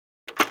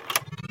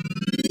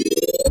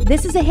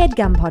This is a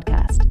HeadGum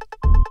podcast.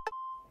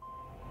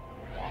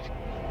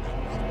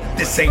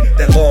 This ain't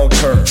that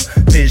long-term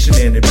vision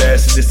and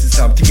investment. This is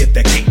time to get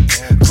that cake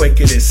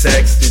quicker than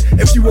Sexton.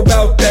 If you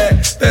about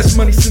that fast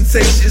money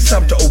sensation, it's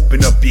time to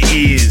open up your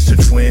ears to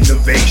Twin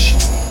Innovation.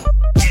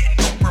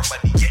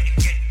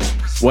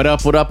 What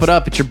up, what up, what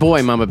up? It's your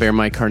boy, Mama Bear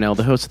Mike Carnell,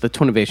 the host of the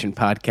Twinnovation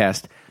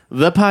Podcast.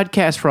 The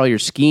podcast for all your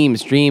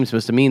schemes, dreams,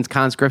 misdemeanors,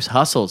 conscripts,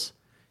 hustles.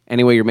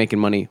 Any way you're making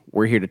money,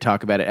 we're here to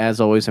talk about it. As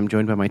always, I'm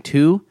joined by my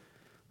two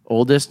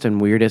oldest and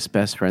weirdest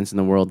best friends in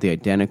the world, the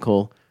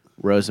identical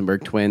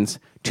Rosenberg twins.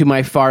 To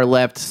my far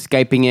left,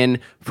 Skyping in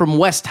from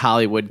West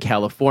Hollywood,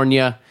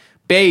 California,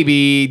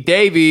 baby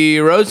Davey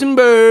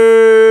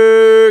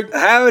Rosenberg.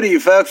 Howdy,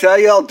 folks. How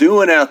y'all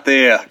doing out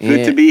there?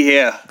 Good to be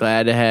here.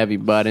 Glad to have you,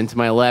 bud. And to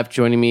my left,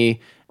 joining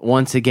me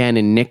once again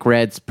in Nick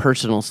Red's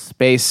personal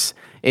space,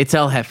 it's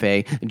El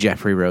Jefe,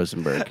 Jeffrey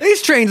Rosenberg.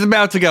 This train's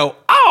about to go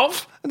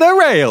off the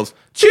rails.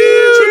 Choo,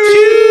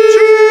 choo,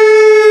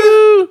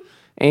 choo.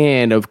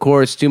 And, of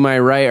course, to my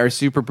right, our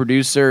super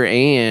producer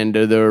and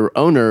the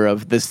owner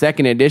of the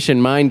second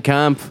edition Mein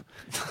Kampf.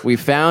 We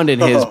found in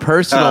his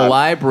personal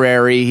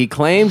library. He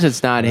claims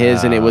it's not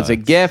his, and it was a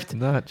gift.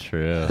 Not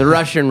true. The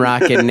Russian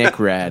rocket, Nick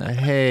Red.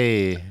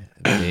 Hey,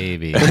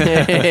 baby.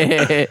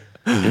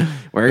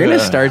 We're going to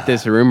start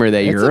this rumor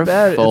that you're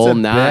a full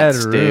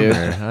Nazi,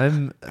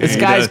 dude. This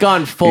guy's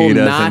gone full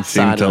Nazi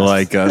on us. He doesn't seem to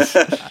like us.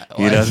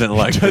 He doesn't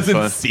like He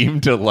doesn't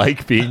seem to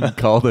like being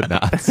called a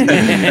Nazi.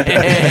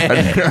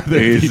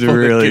 He's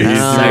really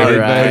excited. All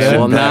right,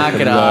 well, knock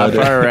it off.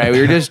 All right,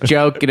 we were just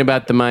joking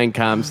about the Mein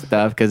Kampf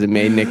stuff because it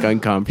made Nick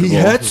uncomfortable. He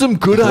had some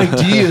good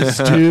ideas,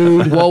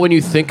 dude. Well, when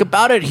you think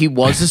about it, he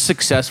was a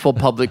successful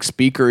public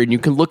speaker, and you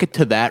can look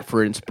to that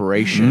for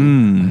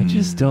inspiration. I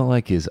just don't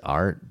like his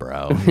art,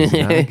 bro. He's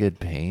not a good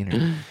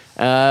painter.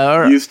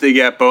 Used to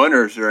get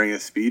boners during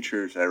his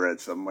speeches, I read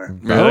somewhere.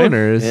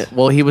 Boners?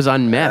 Well, he was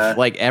on meth.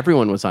 Like,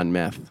 everyone was on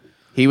meth.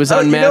 He was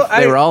on meth.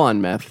 They were all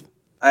on meth.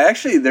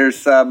 There's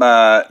some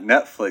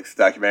Netflix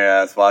documentary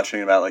I was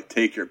watching about, like,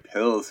 Take Your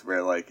Pills,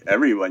 where, like,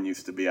 everyone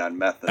used to be on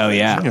meth. Oh,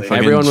 yeah.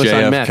 Everyone was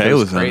on meth. JFK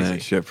was on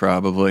that shit,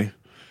 probably.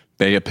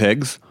 Bay of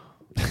Pigs.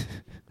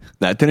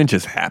 That didn't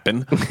just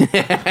happen.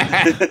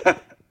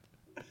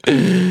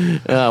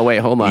 Wait,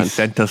 hold on. He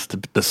sent us to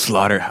the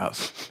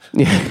slaughterhouse.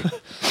 Yeah.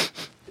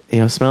 You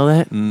know, smell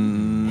that?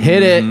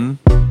 Hit it.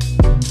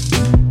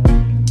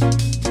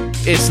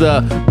 It's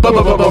the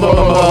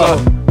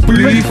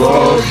Beef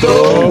of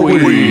the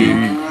week.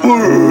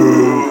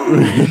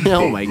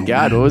 Oh my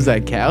God, what was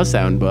that cow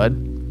sound, bud?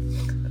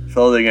 It's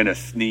only going to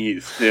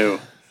sneeze,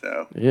 too.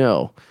 So.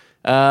 Yo.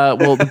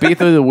 Well, the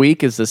beef of the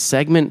week is the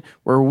segment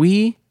where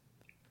we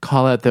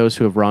call out those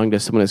who have wronged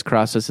us, someone has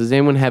crossed us. Does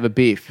anyone have a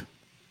beef?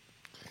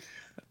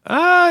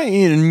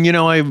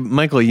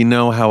 Michael, you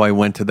know how I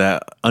went to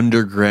that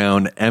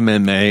underground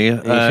MMA You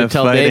should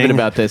tell fighting? David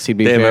about this. He'd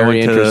be David,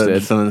 very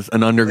interested.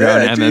 An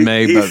underground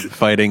MMA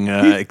fighting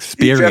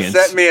experience. He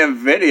just sent me a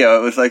video.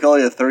 It was like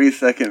only a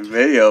 30-second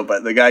video,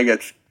 but the guy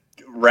gets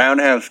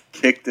roundhouse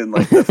kicked in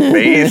like the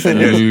face and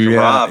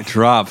just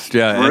drops.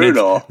 Brutal. And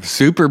it's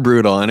super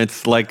brutal. And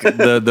it's like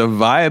the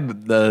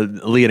vibe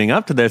leading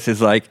up to this is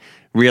like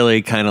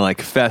really kind of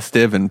like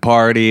festive and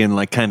party and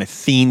like kind of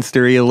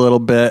scenestery a little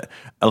bit.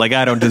 Like,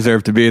 I don't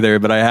deserve to be there,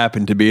 but I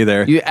happen to be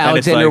there.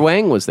 Alexander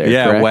Wang was there,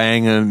 yeah, correct?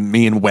 Wang and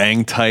me and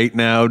Wang tight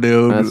now,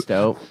 dude. That's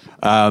dope.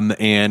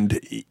 And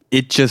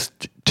it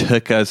just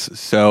took us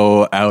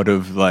so out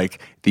of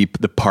like the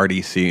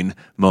party scene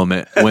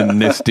moment when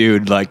this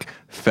dude like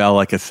fell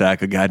like a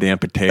sack of goddamn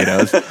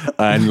potatoes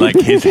and like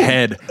his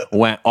head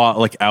went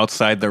like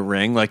outside the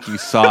ring, like you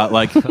saw it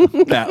like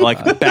that,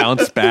 like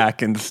bounce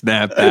back and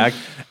snap back,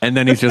 and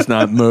then he's just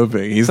not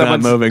moving. He's not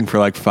moving for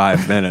like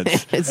 5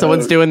 minutes.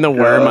 Someone's doing the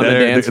worm on the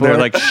dance floor. They're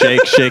like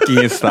shaking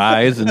his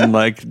thighs and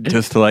like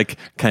just to like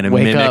kind of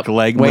mimic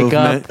leg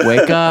movement.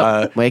 Wake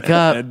up.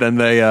 And then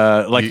they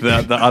like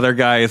the other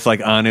guy is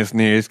like on his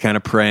knees, kind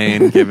of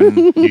praying,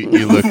 giving.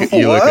 You look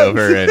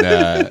over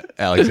and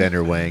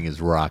Alexander Wang is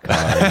rock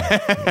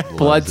hard.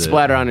 Blood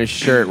splatter on his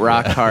shirt,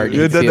 rock hard.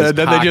 Then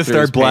they just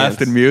start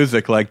blasting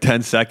music like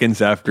 10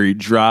 seconds after he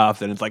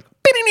drops, and it's like.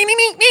 And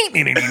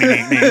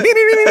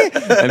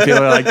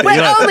people are like,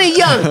 we're only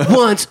young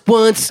once.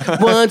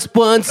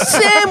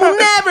 Sam will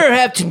never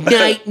have to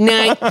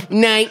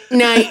night.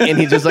 And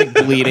he's just like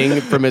bleeding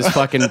from his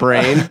fucking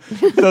brain.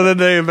 So then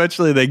they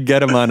eventually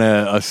get him on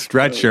a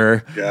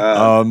stretcher.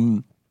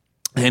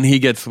 And he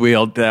gets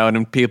wheeled down,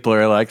 and people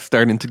are like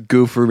starting to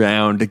goof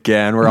around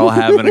again. We're all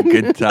having a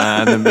good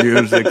time. The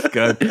music's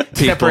good.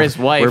 Except for his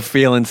wife. We're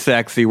feeling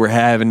sexy. We're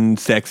having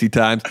sexy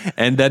times.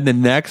 And then the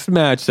next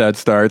match that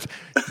starts,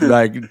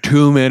 like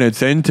 2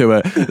 minutes into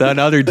it, that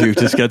other dude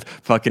just gets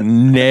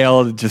fucking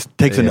nailed, just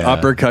takes an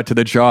uppercut to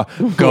the jaw,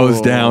 goes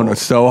down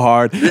so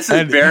hard. This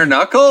is bare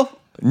knuckle?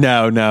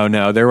 No.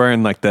 They're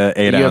wearing like the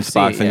 8-ounce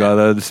boxing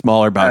gloves, the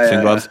smaller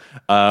boxing gloves.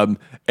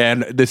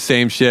 And the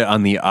same shit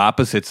on the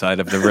opposite side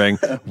of the ring,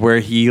 where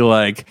he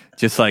hits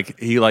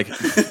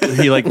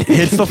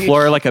the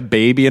floor like a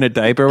baby in a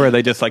diaper, where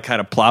they just like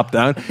kind of plop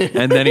down,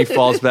 and then he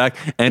falls back,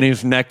 and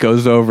his neck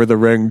goes over the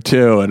ring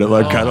too, and it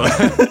like kind of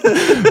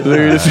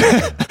there you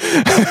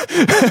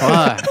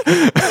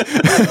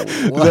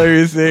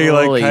see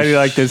like kind of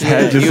like this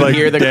head just you like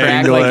hear the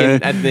crack dangling,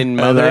 like in and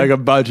Mother. like a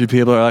bunch of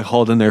people are like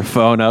holding their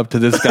phone up to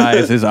this guy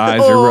as his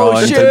eyes are Oh,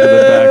 rolling shit. to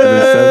the back of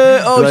his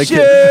head. Oh, Like,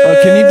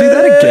 shit. can you do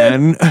that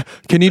again?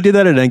 Can you do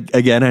that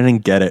again? I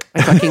didn't get it.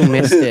 I fucking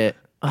missed it.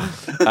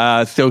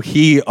 So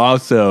he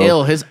also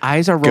Ill. His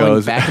eyes are rolling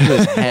goes- back into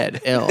his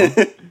head. Ill.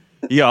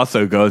 he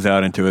also goes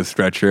out into a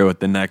stretcher with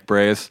the neck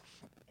brace.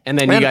 And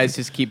then you guys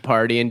just keep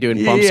partying,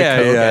 doing bumps Yeah,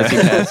 of coke yeah. as he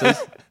passes.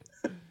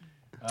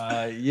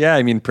 Yeah,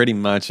 I mean, pretty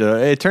much.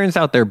 It turns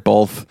out they're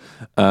both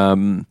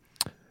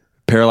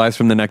paralyzed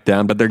from the neck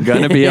down, but they're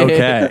gonna be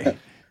okay.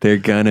 They're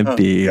gonna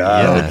be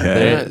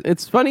okay.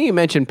 It's funny you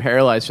mentioned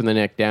paralyzed from the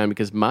neck down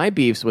because my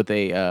beefs with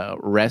a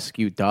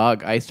rescue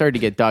dog. I started to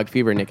get dog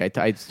fever, Nick.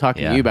 I was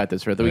talking to you about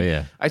this for the week.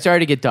 yeah. I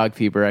started to get dog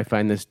fever. I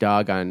find this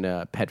dog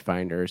on Pet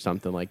Finder or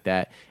something like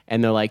that,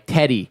 and they're like,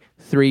 Teddy,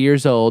 3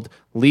 years old,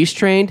 leash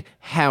trained,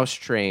 house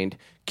trained,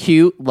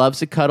 cute, loves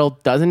to cuddle,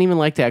 doesn't even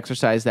like to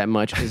exercise that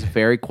much, is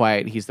very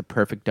quiet. He's the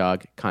perfect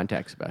dog.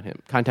 Contact us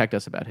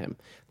about him.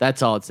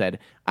 That's all it said.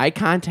 I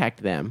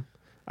contact them.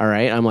 All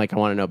right. I'm like, I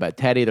want to know about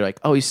Teddy. They're like,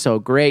 oh, he's so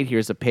great.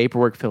 Here's the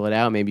paperwork. Fill it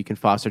out. Maybe you can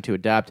foster to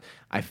adopt.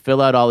 I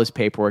fill out all this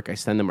paperwork. I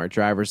send them our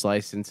driver's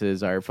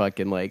licenses, our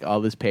fucking like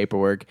all this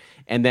paperwork.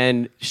 And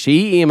then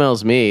she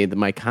emails me,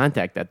 my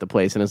contact at the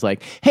place, and is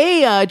like,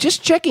 hey,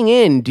 just checking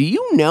in. Do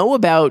you know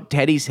about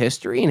Teddy's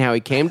history and how he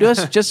came to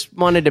us? Just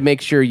wanted to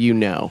make sure you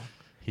know.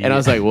 And I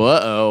was like,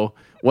 whoa.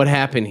 What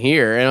happened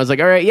here? And I was like,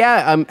 all right,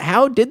 yeah.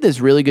 How did this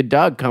really good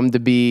dog come to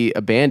be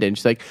abandoned?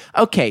 She's like,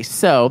 okay,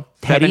 so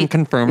Teddy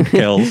confirmed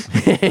kills.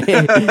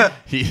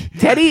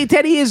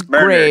 Teddy is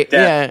Murder, great.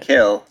 death,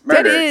 kill.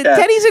 Murder, death,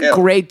 Teddy's a kill.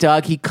 great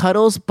dog. He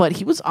cuddles, but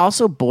he was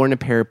also born a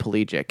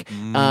paraplegic.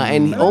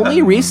 And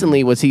only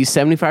recently was he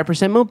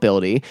 75%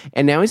 mobility,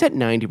 and now he's at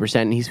 90%,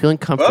 and he's feeling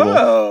comfortable.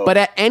 Whoa. But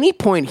at any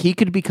point, he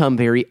could become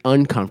very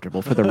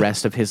uncomfortable for the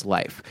rest of his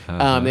life.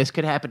 This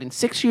could happen in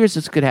 6 years.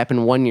 This could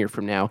happen 1 year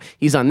from now.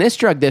 He's on this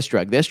drug, this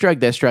drug, this drug,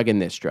 this drug,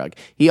 and this drug.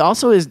 He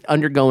also is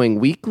undergoing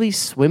weekly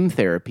swim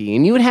therapy,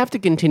 and you would have to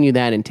continue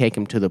that and take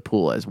him to the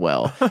pool as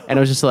well. And I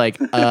was just like,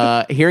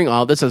 hearing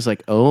all this, I was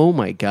like, oh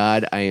my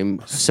God, I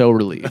am so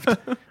relieved.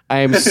 I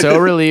am so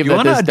relieved You that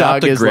want to this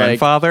adopt dog a is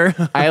grandfather?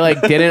 like,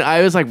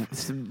 I was like,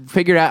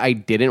 figured out I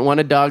didn't want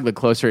a dog the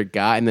closer it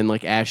got. And then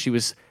like, I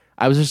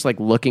was just like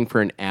looking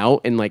for an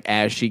out. And like,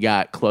 as she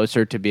got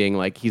closer to being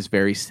like, he's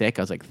very sick,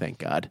 I was like, thank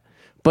God.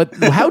 But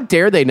how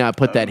dare they not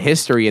put that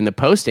history in the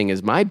posting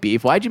as my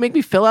beef? Why'd you make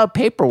me fill out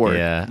paperwork?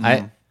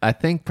 Yeah, I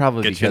think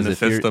probably Get you in because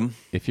the system.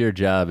 if your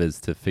job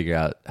is to figure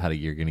out how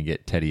you're going to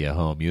get Teddy a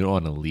home, you don't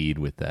want to lead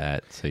with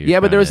that. So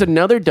Yeah, but there was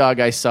another dog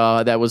I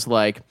saw that was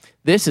like,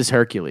 this is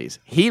Hercules.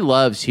 He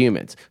loves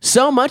humans.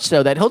 So much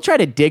so that he'll try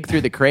to dig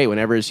through the crate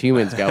whenever his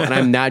humans go. And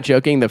I'm not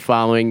joking. The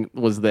following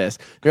was this.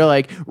 They're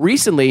like,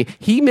 recently,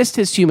 he missed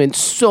his human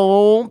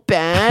so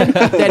bad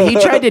that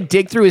he tried to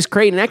dig through his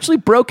crate and actually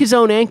broke his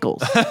own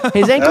ankles.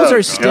 His ankles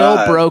are still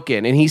God.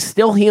 broken and he's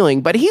still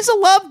healing, but he's a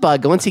love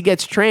bug once he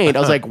gets trained.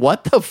 I was like,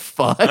 what the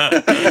fuck?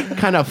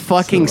 Kind of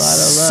fucking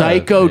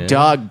psycho man.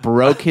 dog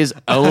broke his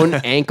own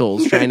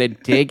ankles trying to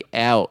dig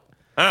out.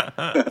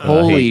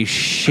 Holy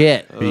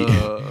shit.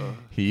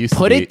 He used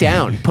Put to it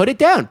down. Put it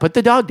down. Put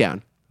the dog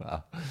down.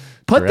 Wow.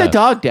 Put the Correct.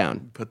 dog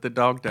down. Put the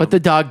dog down. Put the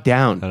dog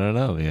down. I don't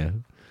know,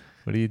 man.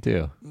 What do you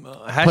do?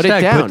 Hashtag put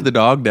it down. Put the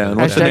dog down.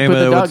 What's the Hashtag name put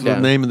the of dog what's the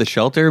down. name of the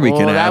shelter? We Well,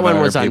 can that have one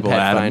our was on people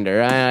add 'em.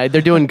 Petfinder.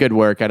 They're doing good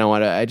work.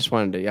 I just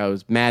wanted to. I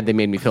was mad they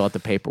made me fill out the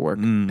paperwork.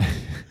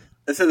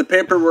 Is it the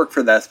paperwork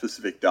for that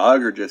specific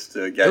dog, or just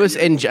to get? It was.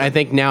 you? I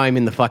think now I'm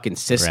in the fucking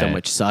system, Right.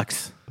 which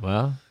sucks.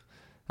 Well,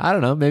 I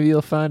don't know. Maybe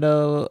you'll find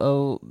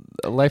a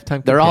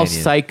lifetime They're all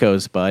companion.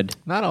 psychos, bud.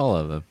 Not all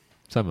of them.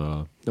 Some of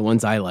them. The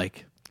ones I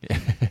like.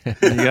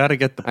 You got to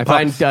get the I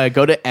pups. find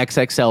go to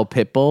XXL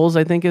Pit Bulls,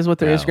 I think is what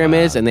their Instagram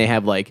is, and they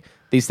have like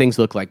these things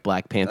look like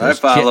Black Panthers.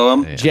 I follow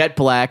 'em. Jet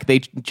black. They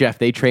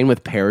train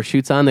with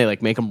parachutes on. They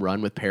like make them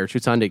run with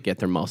parachutes on to get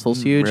their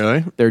muscles huge.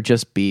 really? They're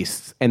just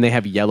beasts, and they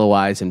have yellow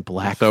eyes and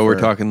black. So we're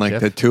fur. talking like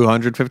Jeff? the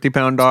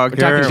 250-pound dog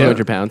We're here. talking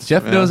 200 pounds.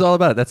 Jeff knows all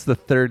about it. That's the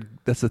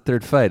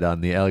third fight on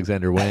the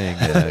Alexander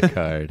Wang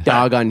card.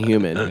 Dog on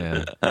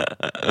human. Yeah.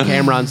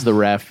 Cameron's the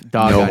ref.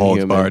 Dog No on holds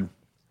human. barred.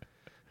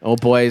 Oh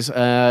boys,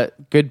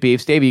 good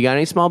beefs. Dave, you got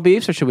any small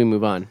beefs, or should we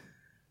move on?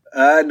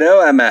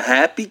 No, I'm a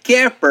happy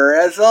camper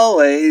as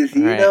always.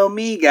 You All right. know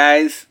me,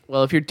 guys.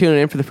 Well, if you're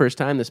tuning in for the first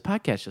time, this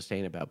podcast just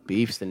ain't about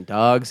beefs and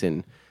dogs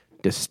and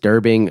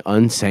disturbing,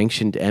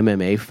 unsanctioned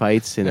MMA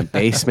fights in a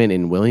basement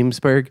in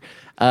Williamsburg.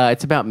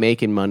 It's about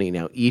making money.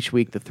 Now, each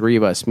week, the three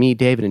of us, me,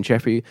 David, and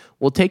Jeffrey,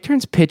 will take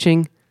turns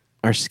pitching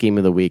our scheme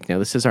of the week. Now,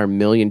 this is our $1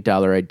 million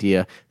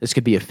idea. This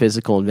could be a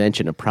physical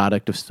invention, a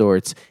product of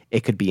sorts.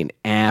 It could be an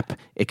app.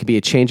 It could be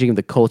a changing of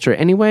the culture.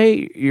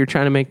 Anyway, you're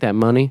trying to make that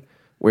money.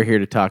 we're here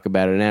to talk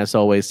about it. And as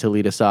always, to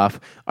lead us off,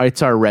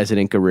 it's our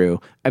resident guru,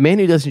 a man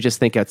who doesn't just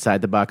think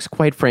outside the box.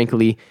 Quite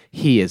frankly,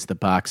 he is the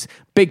box.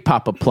 Big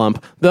Papa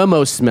Plump, the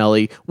most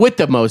smelly, with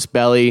the most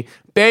belly,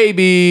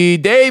 Baby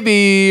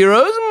Davey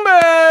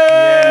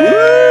Rosenberg.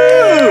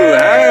 Woo!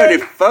 Howdy,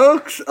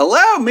 folks.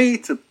 Allow me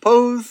to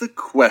pose a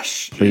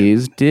question.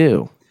 Please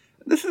do.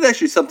 This is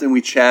actually something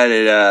we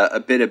chatted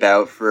a bit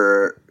about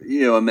for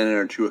a minute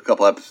or two a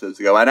couple episodes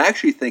ago. And I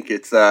actually think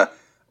it's I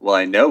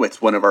know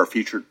it's one of our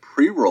featured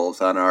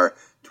pre-rolls on our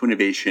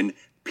Twinnovation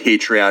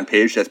Patreon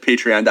page. That's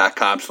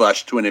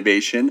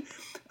patreon.com/Twinnovation.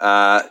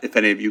 If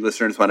any of you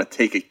listeners want to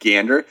take a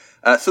gander.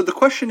 So the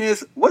question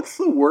is, what's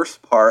the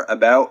worst part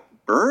about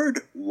bird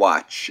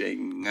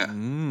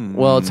watching?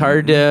 Well, it's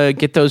hard to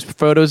get those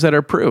photos that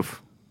are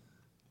proof.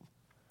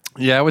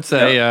 Yeah, I would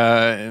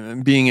say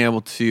being able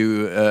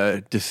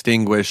to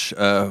distinguish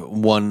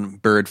one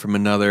bird from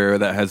another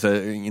that has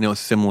a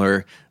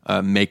similar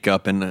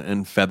makeup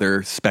and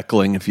feather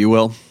speckling, if you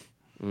will.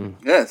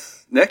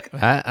 Yes, Nick.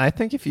 I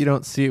think if you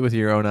don't see it with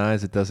your own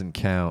eyes, it doesn't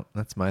count.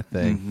 That's my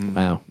thing. Mm-hmm.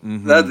 Wow.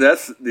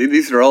 Mm-hmm.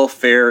 These are all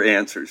fair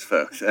answers,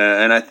 folks.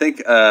 And I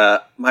think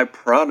my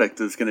product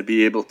is going to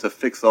be able to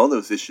fix all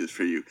those issues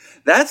for you.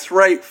 That's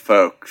right,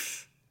 folks.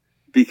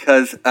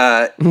 Because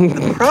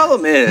the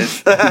problem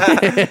is,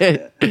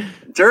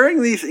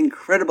 during these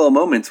incredible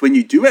moments, when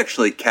you do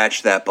actually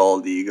catch that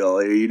bald eagle,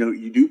 or,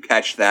 you do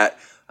catch that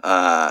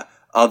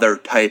other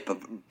type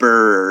of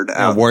bird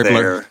out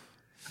there.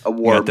 A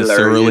warbler. The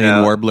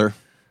cerulean warbler.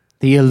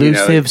 The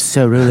elusive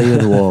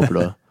cerulean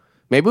warbler.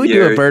 Maybe we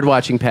do a bird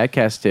watching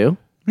podcast too.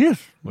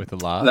 Yes. With a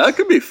lav. That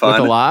could be fun.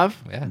 With a lav?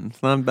 Yeah.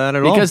 It's not bad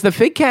at all. Because the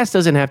fig cast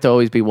doesn't have to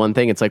always be one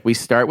thing. It's like we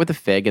start with a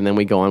fig and then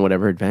we go on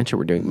whatever adventure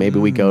we're doing. Maybe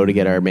we go to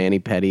get our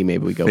mani-pedi.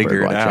 Maybe we go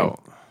figure bird it watching.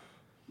 out.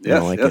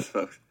 Yes,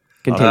 folks.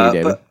 Continue,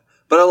 David.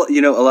 But a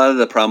lot of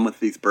the problem with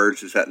these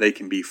birds is that they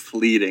can be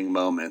fleeting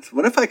moments.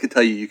 What if I could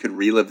tell you could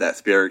relive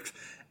that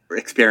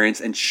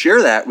experience and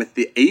share that with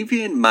the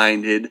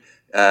avian-minded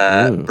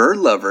bird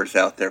lovers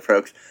out there,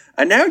 folks?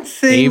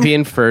 Announcing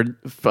avian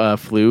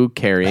flu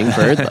carrying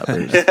bird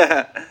lovers.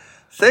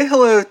 Say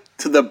hello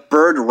to the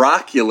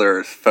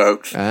Birdnoculars,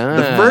 folks.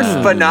 The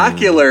first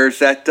binoculars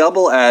that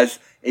double as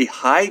a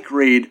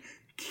high-grade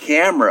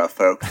camera,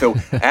 folks. So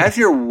as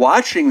you're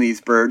watching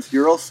these birds,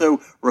 you're also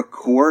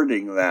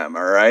recording them,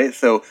 all right?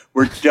 So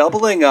we're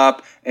doubling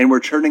up, and we're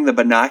turning the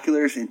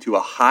binoculars into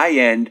a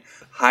high-end,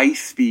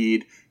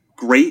 high-speed,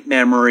 great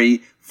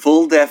memory,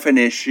 full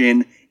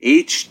definition,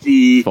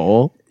 HD.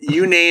 Full?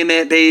 You name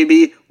it,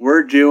 baby.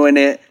 We're doing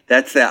it.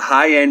 That's that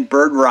high-end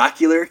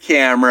Birdnocular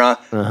camera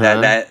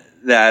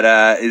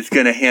that is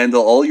going to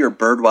handle all your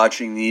bird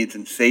watching needs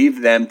and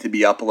save them to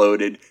be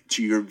uploaded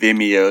to your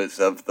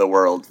Vimeos of the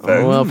world,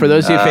 folks. Well, for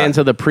those of you fans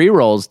of the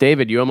pre-rolls,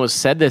 David, you almost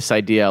said this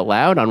idea out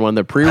loud on one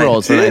of the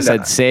pre-rolls, and I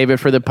said, save it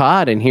for the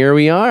pod, and here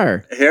we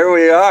are. Here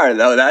we are.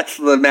 Though that's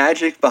the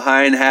magic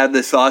behind how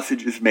the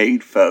sausage is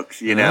made, folks.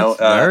 That's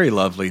very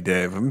lovely,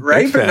 Dave. I'm a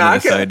right? big fan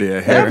of this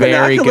idea. Yeah,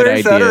 very good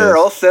binoculars that ideas. are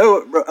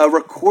also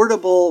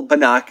recordable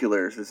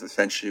binoculars is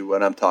essentially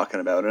what I'm talking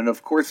about. And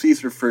of course,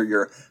 these are for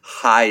your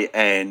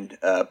high-end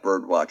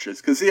bird watchers.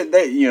 Because,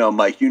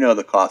 Mike,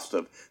 the cost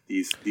of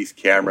these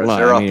cameras. Well,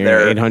 they're up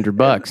there.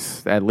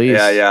 $800 at least.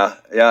 Yeah.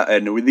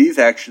 And with these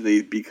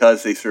actually,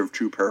 because they serve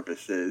two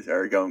purposes,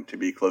 are going to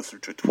be closer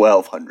to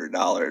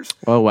 $1,200.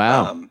 Oh,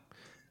 wow.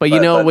 But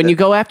when you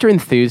go after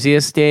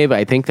enthusiasts, Dave,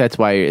 I think that's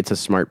why it's a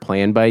smart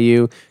plan by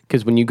you.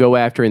 Because when you go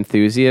after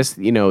enthusiasts,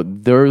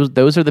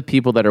 those are the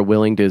people that are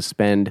willing to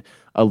spend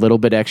a little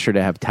bit extra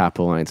to have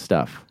top-of-the-line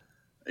stuff.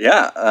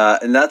 Yeah,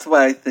 and that's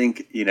why I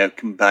think,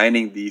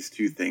 combining these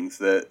two things,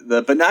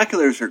 the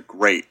binoculars are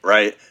great,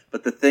 right?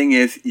 But the thing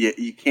is,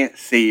 you can't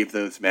save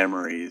those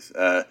memories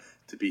to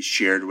be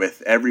shared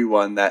with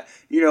everyone that,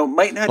 might not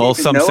even know about. Well,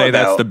 some say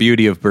that's the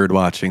beauty of bird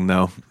watching,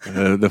 though,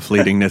 the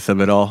fleetingness of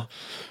it all.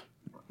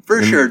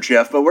 For sure,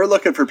 Jeff, but we're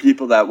looking for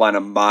people that want to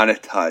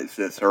monetize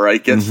this, all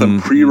right? Get some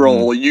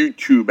pre-roll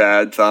YouTube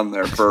ads on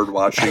their bird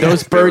watching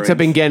Those birds have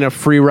been getting a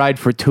free ride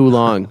for too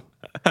long.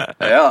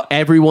 Yeah.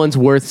 Everyone's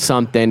worth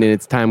something, and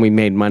it's time we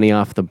made money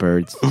off the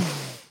birds.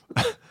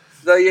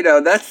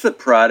 So, that's the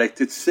product.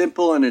 It's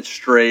simple and it's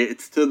straight.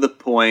 It's to the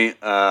point.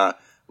 What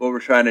we're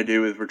trying to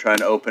do is we're trying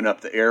to open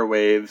up the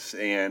airwaves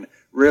and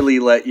really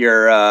let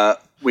your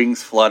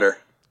wings flutter.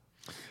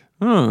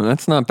 Oh,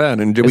 that's not bad.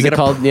 And Is it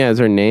called? Is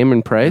there a name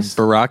and price?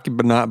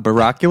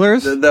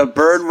 Birdnoculars? The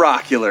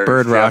Birdnoculars.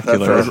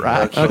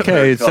 Birdnoculars.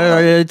 Okay, so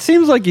it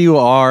seems like you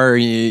are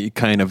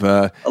kind of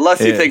a...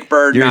 Unless you think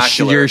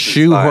Birdnoculars You're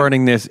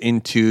shoehorning this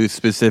into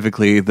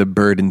specifically the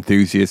bird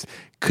enthusiast.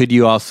 Could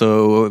you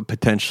also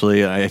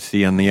potentially, I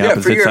see on the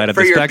opposite side of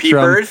the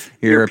spectrum,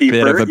 you're a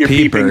bit of a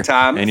peeper,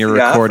 and you're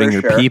recording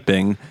your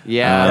peeping.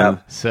 Yeah.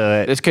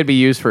 So this could be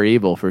used for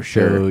evil for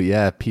sure.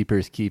 So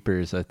peepers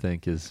keepers, I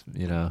think is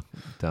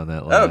down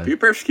that line. Oh,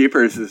 peepers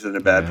keepers isn't a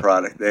bad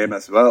product name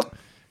as well.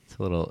 It's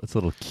a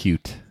little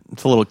cute.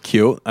 It's a little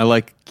cute. I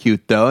like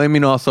cute though. I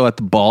mean, also at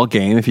the ball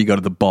game, if you go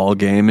to the ball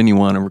game and you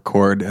want to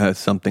record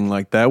something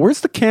like that,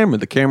 where's the camera?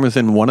 The camera's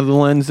in one of the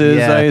lenses.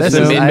 Yeah, I this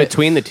assume. In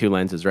between the two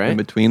lenses, right? In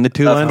between the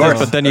two Of lenses, course.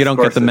 but then you Of don't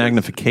course get the it is.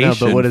 magnification No,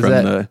 but what is from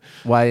that? the.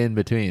 Why in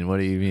between? What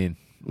do you mean?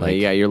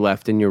 Yeah, your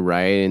left and your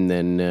right, and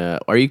then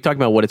are you talking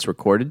about what it's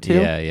recorded to?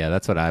 Yeah,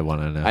 that's what I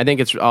want to know. I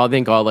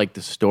think all like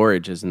the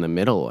storage is in the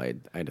middle.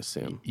 I'd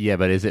assume. Yeah,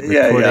 but is it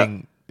Yeah,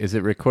 recording? Is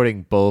it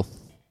recording both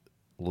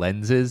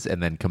lenses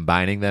and then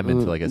combining them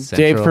into like a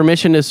central? Dave,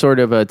 permission to sort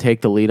of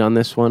take the lead on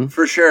this one.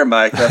 For sure,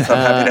 Mike. I'm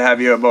happy to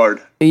have you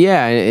aboard.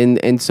 Yeah,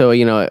 and so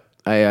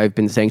I've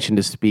been sanctioned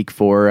to speak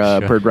for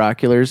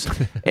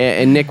Birdnoculars.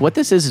 and Nick, what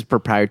this is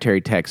proprietary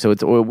tech. So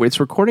it's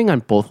recording on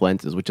both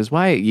lenses, which is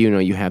why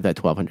you have that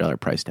 $1,200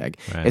 price tag.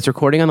 Right. It's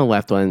recording on the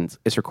left lens,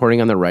 it's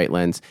recording on the right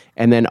lens,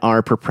 and then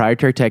our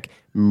proprietary tech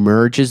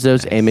merges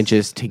those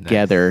images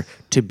together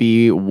to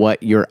be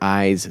what your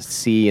eyes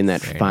see in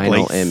that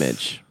final Place.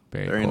 image.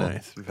 Very cool.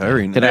 nice.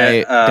 Very nice. Did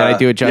I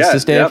do it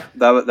justice, Dave?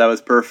 Yep, that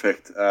was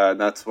perfect.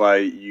 That's why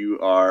you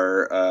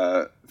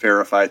are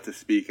verified to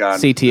speak on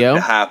CTO?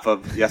 behalf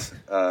of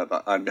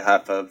on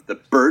behalf of the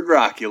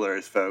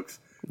Birdnoculars, folks.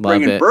 Love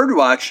Bringing it. bird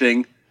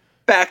watching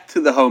back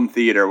to the home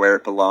theater where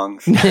it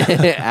belongs.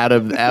 out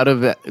of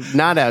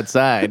not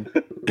outside.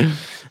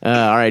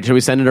 All right, should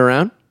we send it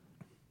around?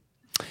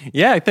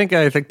 Yeah, I think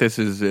this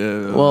is.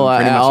 Well,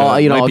 pretty much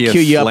I'll might be a cue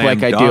you up slam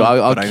like I do. dunk,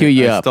 I'll but cue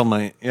you I up. Still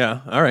might.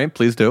 Yeah. All right.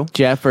 Please do.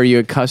 Jeff, are you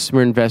a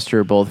customer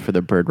investor or both for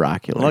the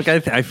Birdnoculars? Look,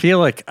 I feel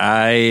like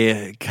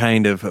I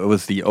kind of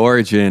was the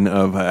origin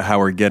of how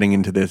we're getting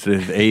into this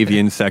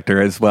avian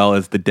sector, as well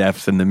as the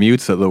deafs and the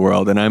mutes of the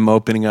world, and I'm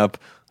opening up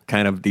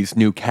kind of these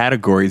new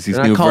categories, these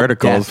They're not new called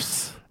verticals.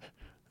 deafs.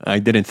 I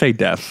didn't say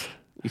deafs.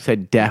 You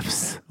said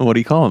deafs, What do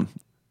you call them?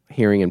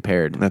 hearing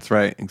impaired. That's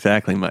right,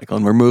 exactly, Michael.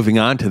 And we're moving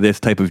on to this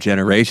type of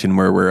generation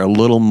where we're a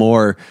little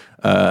more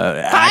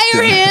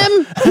Fire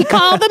him! He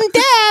called them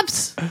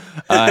deafs.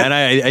 and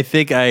I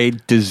think I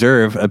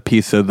deserve a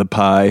piece of the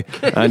pie,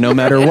 no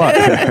matter what.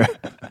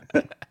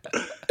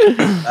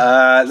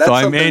 That's So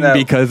I'm something in that-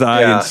 because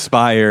I yeah.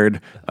 inspired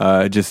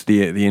just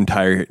the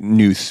entire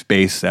new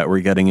space that we're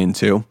getting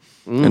into,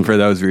 and for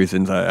those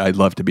reasons, I'd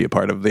love to be a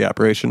part of the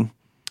operation.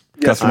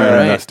 Yes, Customer All and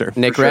right. investor.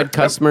 Nick For sure. Red,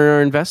 customer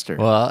or investor?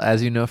 Well,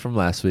 as you know from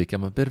last week,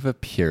 I'm a bit of a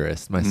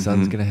purist. My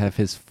son's going to have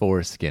his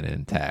foreskin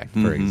intact,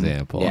 for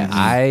example. Yes.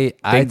 I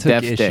Big took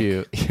deaf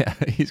issue. Yeah,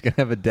 he's going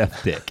to have a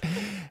deaf dick.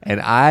 And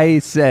I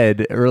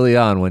said early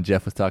on when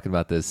Jeff was talking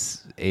about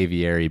this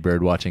aviary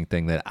bird watching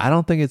thing that I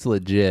don't think it's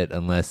legit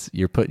unless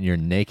you're putting your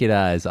naked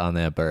eyes on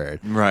that bird.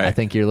 Right. I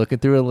think you're looking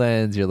through a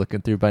lens, you're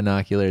looking through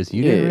binoculars.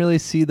 You didn't Yeah. really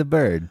see the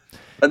bird.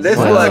 But this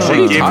What will are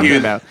actually you give talking you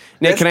about?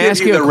 Nick, this can I gives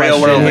ask you a the real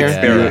question world here?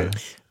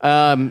 experience?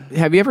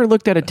 Have you ever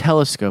looked at a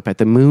telescope at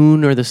the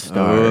moon or the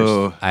stars?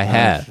 Oh, I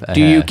have.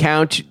 Do you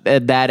count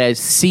that as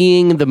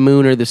seeing the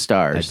moon or the I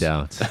stars?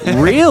 don't.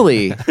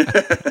 Really?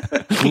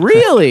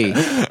 Really?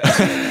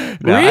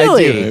 No,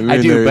 Really? I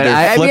do, but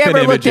Have you flipping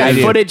ever looked at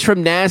images. footage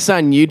from NASA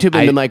on YouTube and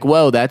I- been like,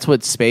 "Whoa, that's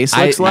what space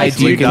looks like"?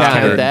 do You can count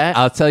count it. that.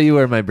 I'll tell you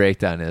where my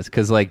breakdown is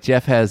because, like,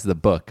 Jeff has the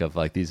book of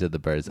like these are the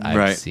birds I've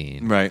right,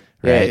 seen. right.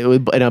 Yeah,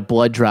 and a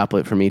blood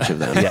droplet from each of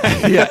them.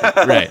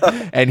 yeah, right.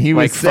 And he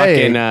Like was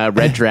saying, fucking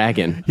Red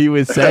Dragon. he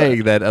was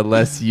saying that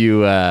unless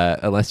you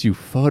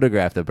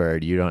photograph the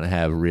bird, you don't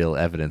have real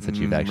evidence that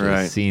you've actually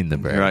right. seen the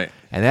bird. Right.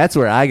 And that's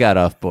where I got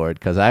off board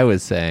because I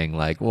was saying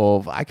like,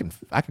 well, I can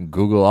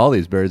Google all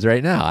these birds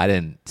right now. I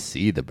didn't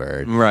see the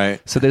bird.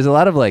 Right. So there's a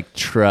lot of like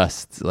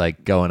trust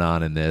like going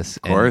on in this.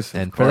 Of course,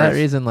 And of for that course.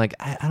 reason, like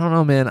I don't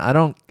know, man. I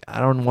don't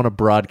want to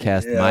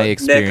broadcast my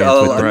experience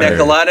Nick, with the Nick, bird.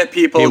 a lot of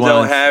people He don't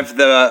wants- have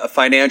the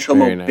financial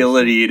Very nice.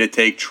 mobility to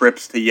take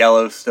trips to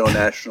Yellowstone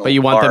National But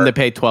you want them to Park.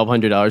 pay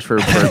 $1,200 for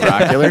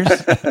binoculars?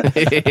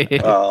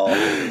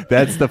 Oh,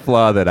 That's the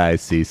flaw that I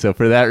see. So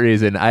for that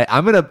reason,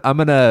 I'm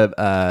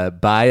gonna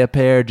buy a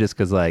pair just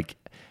because like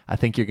I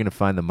think you're gonna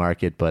find the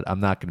market, but I'm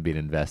not gonna be an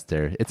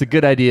investor. It's a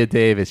good idea,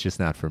 Dave. It's just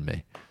not for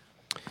me.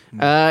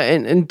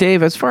 And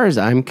Dave, as far as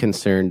I'm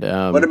concerned,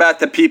 what about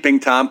the peeping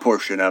Tom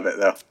portion of it,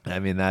 though? I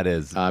mean, that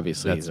is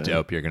Obviously, that's he's a-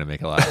 dope. You're gonna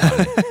make a lot of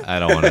money. I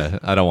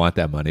don't want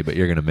that money, but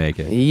you're gonna make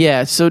it.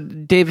 yeah. So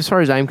Dave, as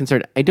far as I'm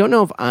concerned, I don't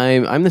know if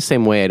I'm the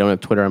same way. I don't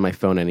have Twitter on my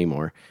phone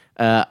anymore.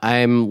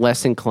 I'm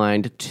less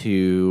inclined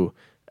to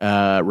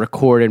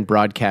record and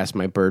broadcast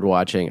my bird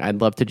watching.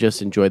 I'd love to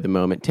just enjoy the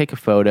moment, take a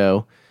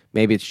photo.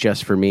 Maybe it's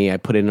just for me. I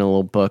put it in a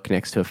little book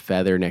next to a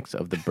feather next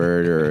of the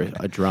bird, or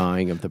a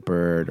drawing of the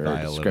bird, or a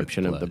Vial of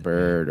description its of the blood,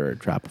 bird, or a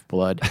drop of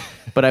blood.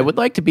 But I would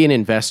like to be an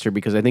investor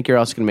because I think you're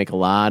also going to make a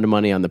lot of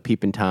money on the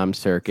Peep and Tom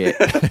circuit,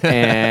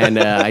 and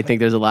I think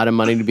there's a lot of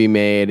money to be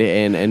made.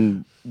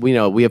 And we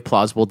have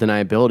plausible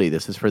deniability.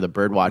 This is for the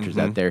bird watchers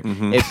out there.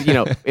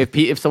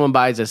 If someone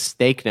buys a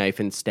steak knife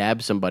and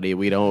stabs somebody,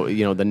 we don't.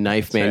 The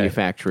knife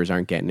manufacturers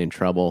aren't getting in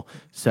trouble,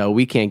 so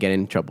we can't get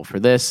in trouble for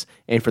this.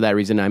 And for that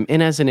reason, I'm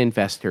in as an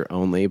investor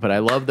only. But I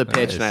love the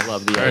pitch and I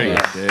love the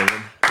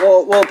idea.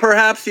 Well,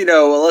 perhaps,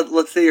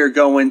 let's say you're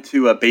going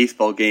to a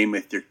baseball game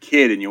with your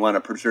kid and you want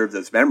to preserve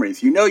those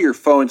memories. Your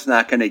phone's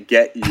not going to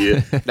get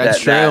you That's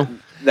true.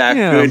 That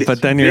good.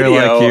 But then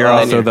video you're of-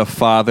 also the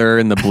father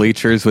in the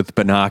bleachers with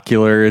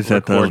binoculars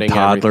at the Recording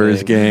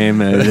toddlers everything. game.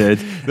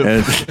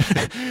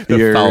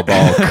 The foul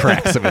ball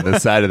cracks him in the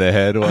side of the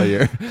head while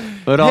you're.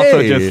 It also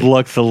Hey. just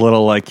looks a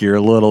little like you're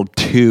a little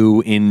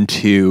too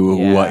into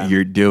Yeah. what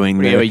you're doing.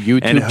 We have there. a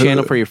YouTube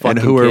channel for your fucking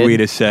And who are kid? we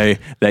to say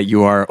that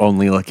you are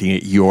only looking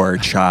at your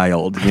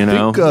child? You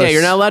know. Yeah,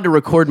 you're not allowed to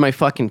record my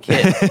fucking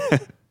kid.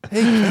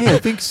 Hey, I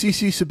think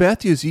CC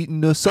Sabatia's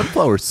eating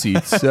sunflower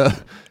seeds.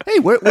 Hey,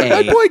 where'd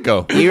my boy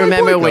go? Do you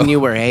remember when you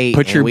were 8?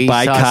 Put and your we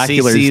saw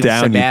binoculars CC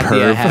down, you Sabathia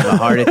perv. have a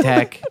heart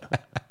attack?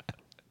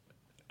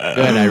 Good,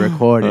 I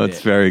recorded Oh, it.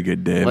 it's very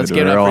good, David. Let's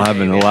get We're up all for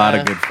having David, a lot huh?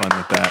 of good fun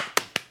with that.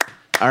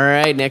 All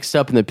right, next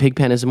up in the pig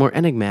pen is the more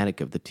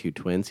enigmatic of the two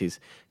twins. He's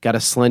got a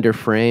slender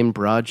frame,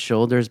 broad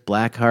shoulders,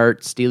 black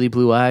heart, steely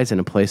blue eyes, and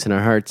a place in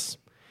our hearts.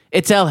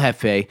 It's El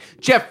Jefe,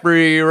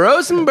 Jeffrey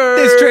Rosenberg.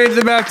 This train's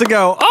about to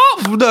go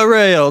off the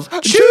rails.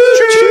 Choo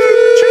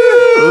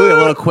Ooh, a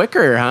little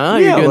quicker, huh?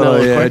 You're doing a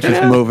little quicker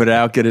just now? move it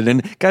out, get it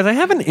in. Guys, I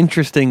have an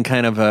interesting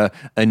kind of a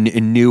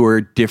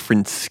newer,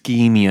 different,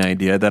 schemey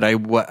idea that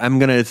I'm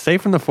going to say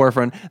from the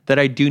forefront that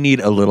I do need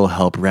a little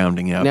help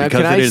rounding out Now,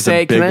 because can it I is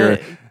say, a bigger.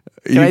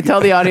 can I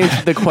tell the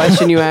audience the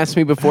question you asked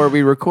me before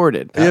we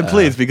recorded? Yeah,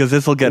 please, because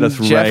this will get us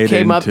Jeff right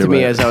came up into to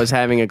me it. as I was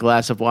having a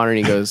glass of water, and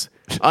he goes,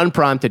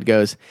 unprompted,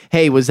 goes,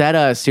 "Hey, was that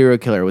a serial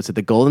killer? Was it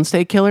the Golden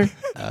State Killer?"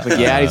 I was like,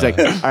 yeah. He's like,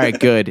 "All right,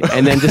 good."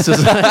 And then just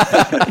was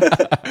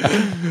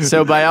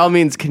so by all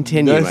means,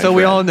 continue. So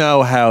we all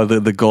know how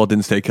the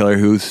Golden State Killer,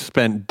 who's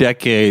spent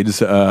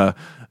decades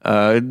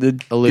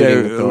eluding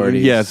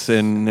authorities. yes,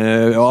 and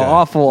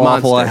awful,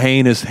 Monster.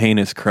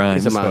 heinous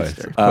crimes. He's a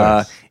monster.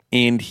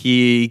 And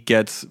he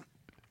gets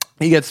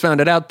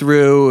found out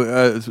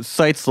through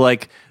sites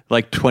like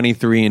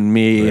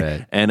 23andMe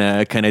Right.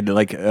 and kind of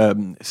like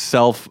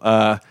self. which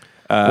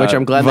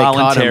I'm glad they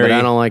caught him, but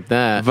I don't like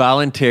that.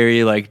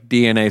 Voluntary like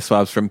DNA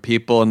swabs from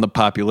people in the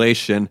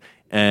population,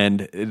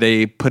 and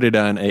they put it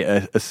on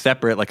a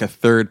separate, like a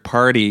third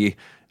party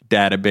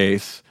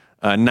database.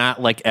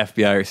 Not like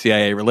FBI or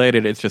CIA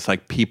related. It's just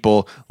like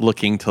people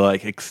looking to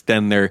like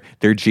extend their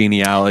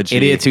genealogy.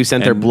 Idiots who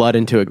sent their blood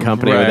into a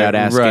company Right, without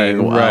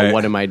asking, right.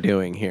 what am I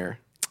doing here?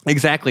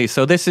 Exactly.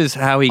 So this is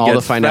how he All gets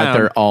to find out found.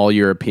 they're all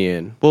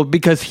European. Well,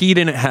 because he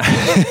didn't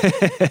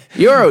have.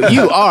 You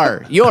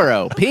are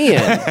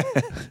European.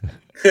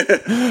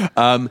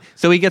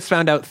 So he gets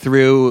found out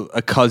through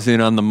a cousin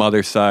on the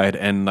mother's side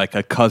and like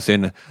a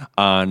cousin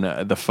on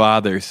the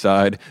father's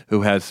side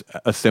who has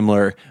a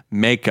similar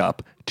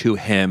makeup to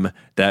him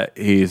that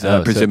he's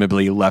so-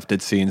 presumably left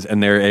at scenes,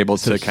 and they're able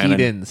So to kind he of.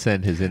 didn't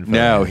send his info.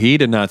 No, he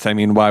did not. I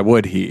mean, why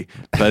would he?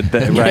 But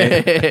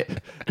right,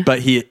 but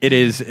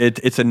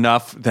it's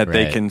enough that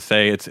they Right. can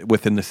say it's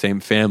within the same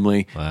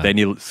family. Wow. Then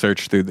you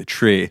search through the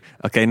tree.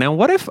 Okay, now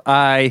what if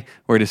I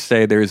were to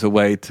say there's a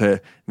way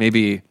to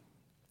maybe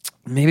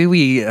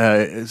we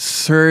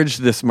surge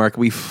this market,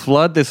 we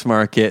flood this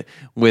market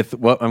with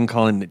what I'm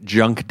calling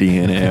junk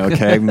DNA,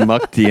 okay,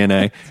 muck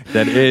DNA.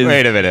 That is.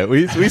 Wait a minute.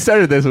 We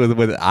started this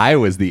with I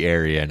was the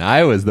Aryan.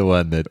 I was the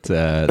one that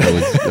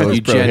was pro Hitler.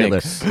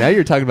 Eugenics. Now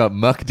you're talking about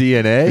muck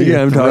DNA. Yeah, You're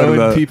I'm talking throwing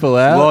about people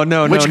out. Well,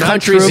 no, Which not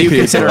countries true do you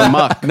people. consider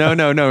muck?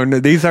 No.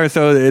 These are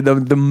so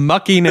the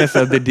muckiness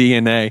of the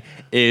DNA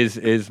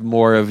is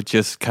more of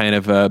just kind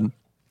of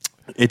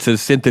it's a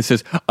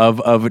synthesis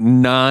of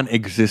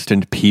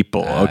non-existent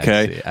people.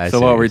 Okay, I see so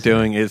what what you're we're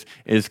saying. doing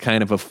is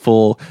kind of a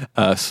full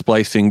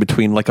splicing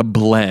between like a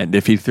blend.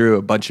 If you threw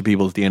a bunch of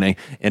people's DNA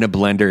in a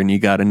blender and you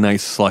got a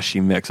nice slushy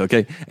mix,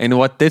 okay. And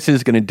what this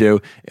is going to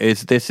do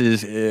is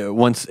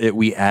once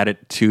we add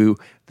it to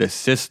the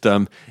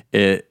system,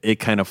 it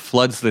kind of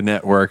floods the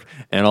network,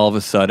 and all of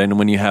a sudden,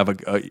 when you have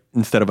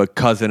instead of a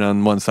cousin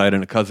on one side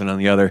and a cousin on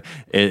the other,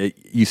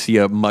 you see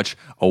a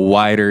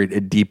wider,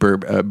 deeper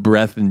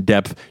breadth and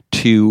depth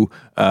to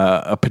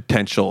a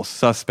potential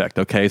suspect.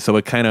 Okay, so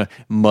it kind of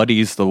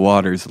muddies the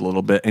waters a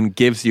little bit and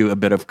gives you a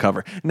bit of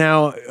cover.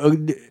 Now,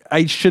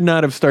 I should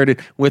not have started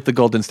with the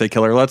Golden State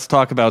Killer. Let's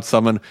talk about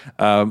someone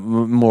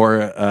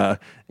more.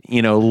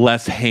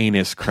 Less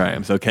heinous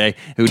crimes, okay?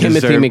 Who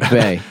Timothy deserve-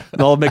 McVeigh.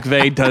 Well,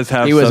 McVeigh does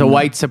have He was a some-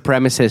 white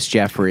supremacist,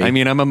 Jeffrey. I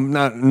mean, I'm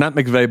not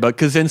McVeigh, but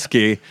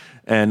Kaczynski,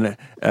 and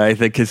I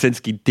think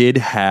Kaczynski did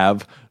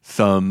have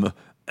some.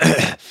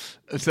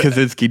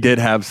 Kaczynski did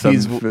have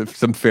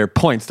some fair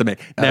points to make.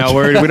 Now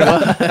we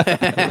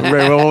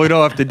don't we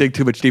don't have to dig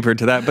too much deeper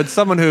into that. But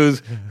someone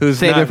who's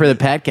Save not, it for the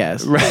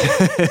podcast.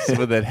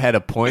 Someone that had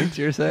a point,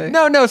 you're saying?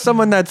 No,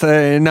 someone that's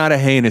not a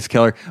heinous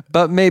killer,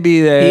 but maybe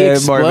He more of a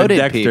exploded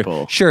Dexter.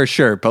 people.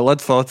 Sure, but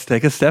let's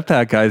take a step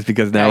back, guys,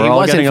 because now Yeah, we're he all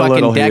wasn't getting a fucking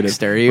little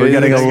Dexter. heated. He We're was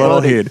getting a little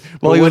exploding. heated.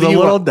 Well, he was a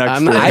little Dexter.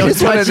 I'm not- I Don't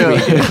just want touch to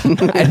me,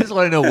 know. I just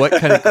want to know what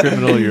kind of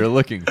criminal you're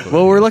looking for.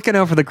 Well, we're looking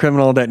out for the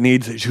criminal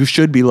who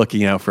should be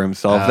looking out for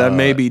himself. That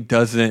maybe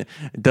doesn't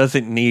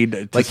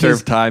need to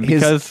serve time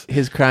because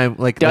his crime doesn't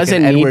like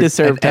need Edward, to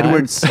serve an time.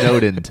 Edward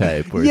Snowden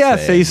type. We're yeah,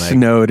 saying, say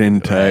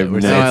Snowden type. we're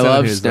No, saying I someone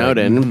love who's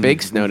Snowden.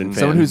 Big Snowden fan.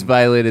 someone who's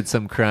violated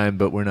some crime,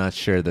 but we're not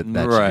sure that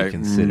should be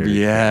considered.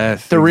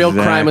 Yes, the real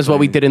crime is what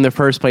we exactly. did in the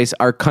first place.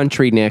 Our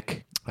country,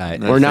 Nick.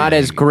 We're not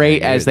as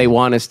great as they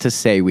want us to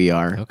say we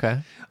are. Okay.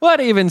 Well,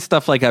 even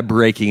stuff like a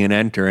breaking and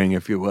entering,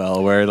 if you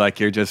will, where like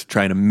you're just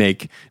trying to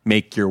make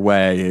your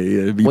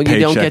way. Well, you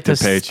don't get to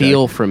paycheck.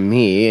 steal from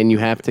me, and you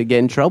have to get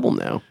in trouble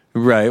now.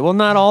 Right. Well,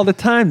 not all the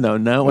time though.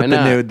 Not Why with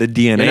not? the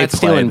DNA. You're not play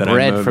stealing that I'm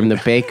bread moving. from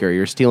the baker.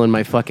 You're stealing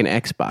my fucking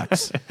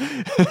Xbox.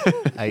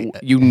 I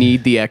You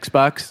need the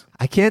Xbox?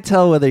 I can't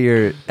tell whether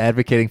you're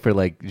advocating for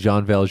like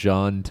Jean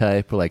Valjean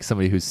type, or like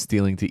somebody who's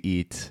stealing to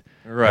eat,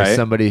 or Right.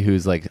 somebody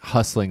who's like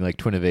hustling like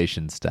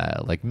Twinnovation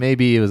style. Like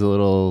maybe it was a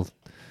little.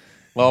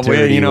 Well,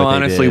 dirty what they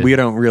honestly, did. we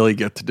don't really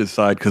get to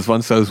decide because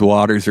once those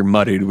waters are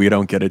muddied, we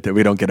don't get it.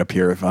 We don't get to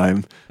purify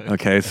them.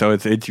 Okay, so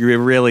it's you're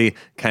really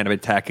kind of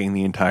attacking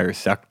the entire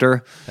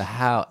sector.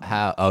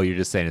 How? Oh, you're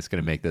just saying it's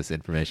going to make this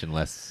information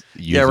less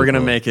usable. Yeah, we're going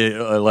to make it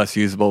less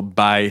usable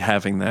by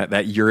having that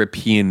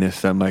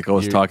Europeanness that Michael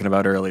was talking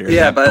about earlier.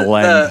 Yeah, that but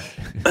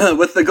blend.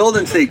 with the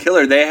Golden State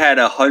Killer, they had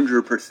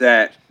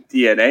 100%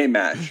 DNA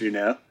match,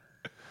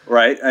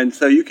 right? And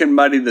so you can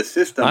muddy the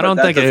system. I but don't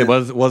that think it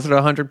doesn't- was it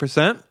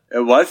 100%. It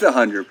was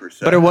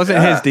 100%, But it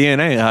wasn't yeah. his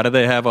DNA. How do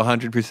they have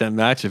 100%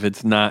 match if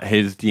it's not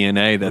his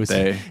DNA that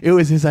they? It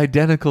was his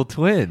identical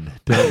twin.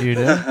 Don't you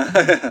know?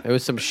 It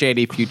was some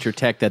shady future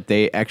tech that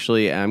they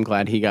actually. I'm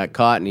glad he got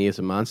caught and he is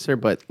a monster,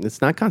 but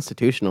it's not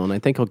constitutional, and I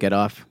think he'll get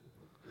off.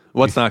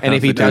 What's not And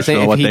if he constitutional?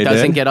 doesn't, what if he they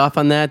doesn't did? get off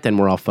on that, then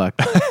we're all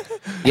fucked.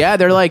 Yeah,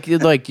 they're like,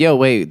 yo,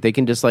 wait, they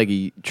can just like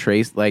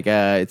trace, like,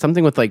 it's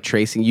something with like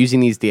tracing,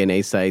 using these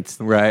DNA sites,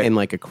 Right. in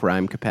like a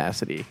crime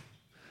capacity.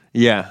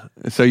 Yeah.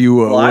 So you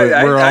Well,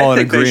 we're all I in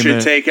think they should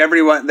agreement. take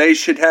everyone. They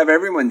should have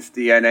everyone's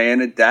DNA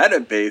in a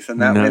database,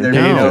 and that way there'd be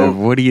David, no.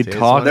 what are you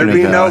talking There'd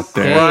be no about?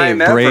 crime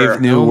Dave? Brave ever.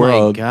 new Oh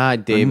world. my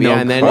god, Dave! No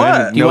Yeah, and then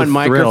crime. do you No want thrill.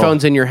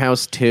 microphones in your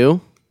house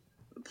too?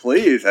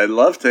 Please, I'd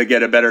love to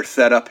get a better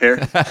setup here.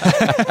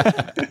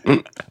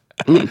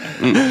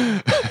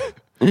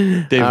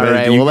 David, All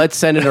right, you- well, let's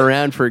send it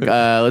around for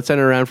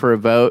a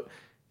vote.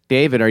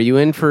 David, are you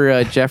in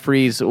for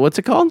Jeffrey's? What's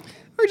it called?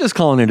 we're just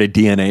calling it a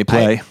DNA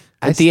play.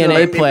 A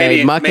DNA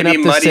play, mucking up the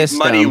muddy, system.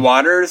 Muddy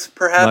waters,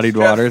 perhaps. Muddied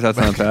Jeff? waters. That's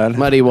not bad.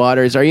 Muddy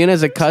Waters. Are you in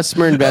as a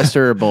customer,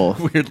 investor, or both?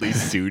 Weirdly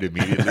sued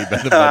immediately by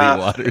the Muddy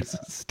Waters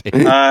estate.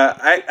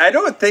 I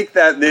don't think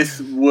that this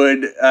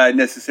would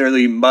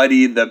necessarily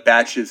muddy the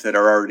batches that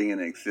are already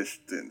in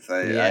existence.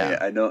 Yeah.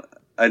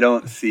 I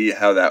don't see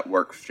how that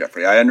works,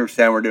 Jeffrey. I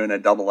understand we're doing a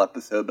double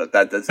episode, but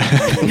that doesn't.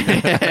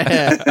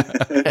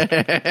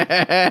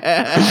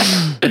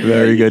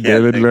 Very good,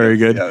 David. Very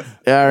good. Yes.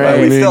 All Well,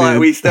 right.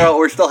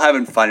 we're still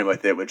having fun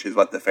with it, which is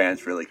what the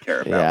fans really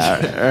care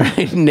about. Yeah. All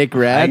right, Nick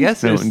Rad. I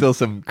guess there's still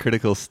some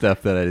critical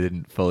stuff that I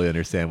didn't fully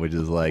understand, which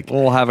is like,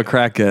 We'll have a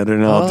crack at it,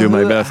 and I'll do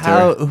my best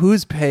here.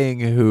 Who's paying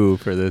who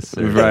for this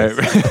service? Right.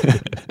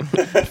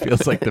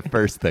 Feels like the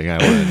first thing I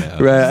want to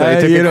know. Right. So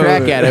I took a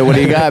crack at it. What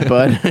do you got,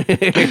 bud?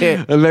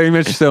 Very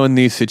much so in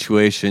these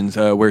situations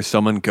where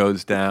someone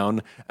goes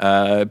down,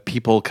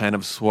 people kind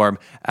of swarm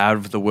out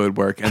of the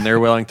woodwork, and they're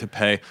willing to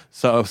pay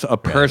so a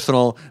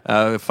personal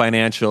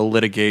financial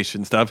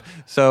litigation stuff.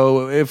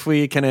 So if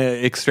we can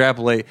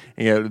extrapolate,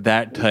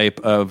 that type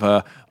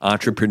of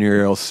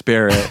entrepreneurial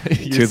spirit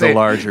to the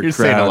larger You're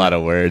crowd. saying a lot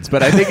of words,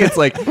 but I think it's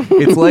like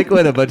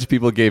when a bunch of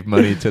people gave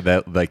money to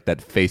that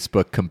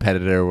Facebook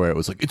competitor where it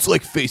was like, it's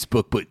like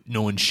Facebook, but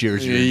no one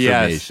shares your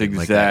Yes, information.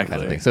 Like that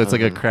kind of exactly. thing. So it's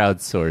like a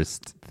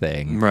crowdsourced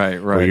thing.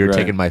 Right, Where you're right.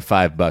 taking my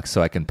 $5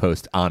 so I can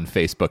post on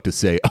Facebook to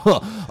say,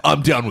 oh,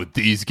 I'm down with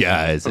these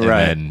guys. And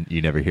Right. then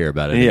you never hear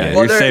about it Yeah. again.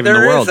 You're saving the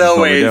world is what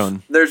we're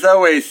doing. There's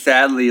always,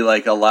 sadly,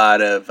 like a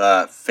lot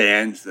of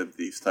fans of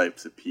these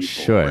types of people,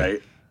 Sure.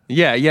 right?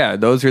 Yeah.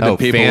 Those are the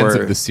people fans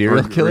where, of the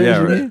serial killers, Yeah,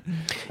 you right. mean?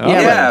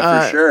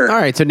 Yeah, for sure. All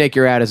right, so Nick,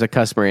 you're out as a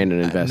customer and an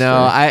investor.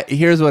 No,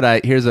 here's what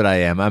I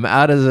am. I'm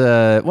out as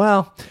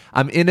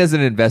I'm in as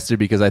an investor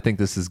because I think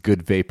this is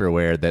good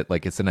vaporware that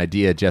like it's an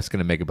idea. Jeff's going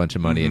to make a bunch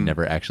of money and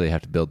never actually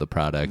have to build the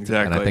product. And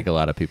Exactly. I think a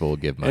lot of people will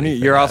give And money.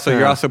 you're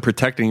also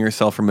protecting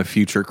yourself from a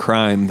future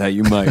crime that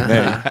you might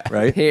make,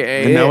 right?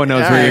 And no one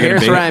knows all where right, you're going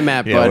here's to be. where I'm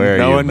at, Yeah, bud. where are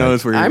No you, one Mike?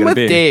 knows where you're I'm going with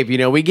to be.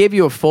 Dave. We gave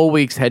you a full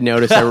week's head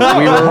notice. We were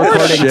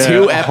recording Horseshit.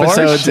 2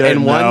 episodes Horseshit.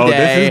 in one No, day.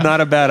 this is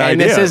not a bad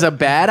And idea. this is a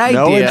bad idea.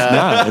 No, it's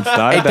not. It's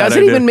not a It bad doesn't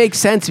idea. even make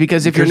sense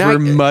because if Because you're not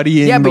we're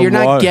muddying yeah, but the you're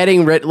not water.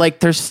 getting rid. Like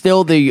there's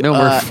still the No,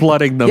 we're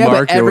flooding the yeah, but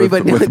market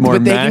everybody, with more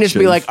but they can just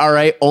be matches. like, all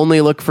right,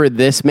 only look for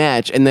this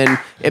match, and then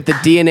if the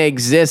DNA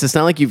exists, it's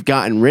not like you've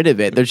gotten rid of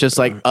it. There's just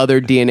like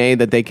other DNA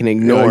that they can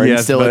ignore and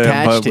Yes, still but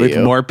attach to with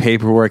you. more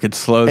paperwork, it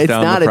slows It's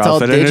down not, the it's all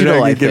process. And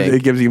digital, I it gives, think.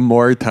 it gives you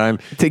more time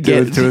To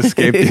get- to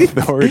escape the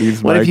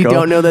authorities. What if you Michael.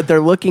 don't know that they're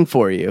looking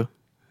for you?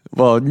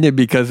 Well,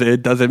 because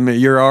it doesn't.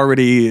 You're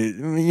already.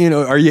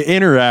 Are you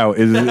in or out?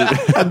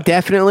 I'm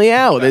definitely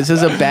out. This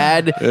is a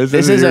bad.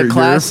 This is a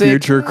classic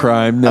future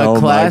crime. No, a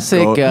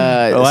classic.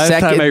 The last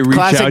time I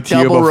reached out to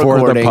you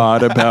before the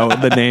pod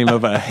about the name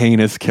of a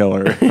heinous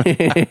killer.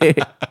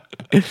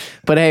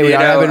 But hey, we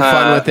are having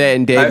fun with it,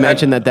 and Dave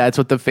mentioned that that's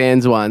what the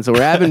fans want. So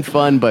we're having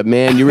fun, but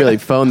man, you really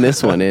phoned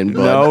this one in,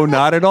 bud. No,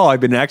 not at all. I've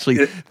been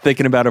actually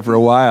thinking about it for a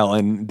while,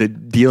 and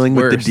dealing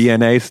with the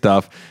DNA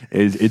stuff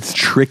it's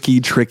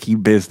tricky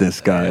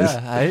business, guys.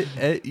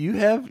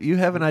 Yeah, you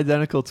have an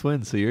identical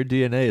twin, so your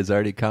DNA is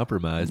already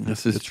compromised.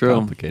 This is it's true.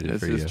 Complicated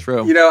for you. This is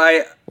true.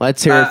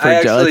 Let's hear it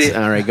for Joe.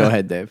 All right, go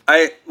ahead, Dave.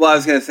 I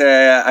was going to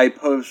say I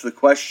posed the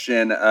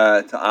question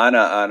to Anna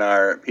on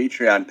our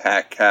Patreon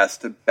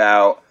podcast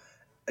about.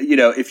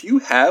 If you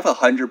have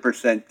 100%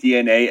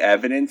 DNA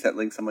evidence that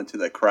links someone to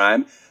the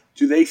crime,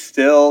 do they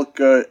still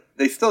go?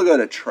 They still go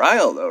to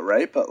trial, though,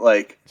 right? But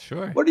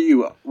sure. What are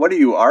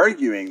you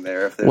arguing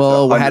there? If there's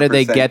how did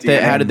they get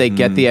DNA? How did they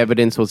get the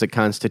evidence? Was it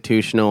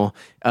constitutional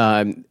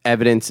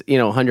evidence?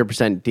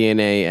 100%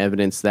 DNA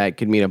evidence that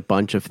could mean a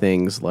bunch of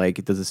things.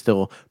 Like, does it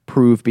still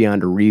prove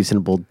beyond a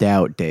reasonable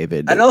doubt,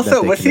 David? And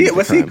also, was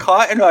he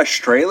caught in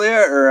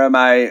Australia, or am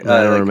I? I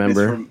don't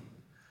remember.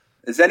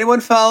 Is anyone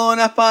following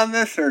up on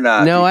this or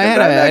not? No, I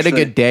had a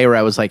good day where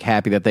I was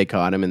happy that they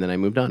caught him, and then I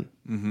moved on.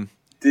 Mm-hmm.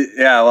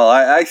 Yeah, well,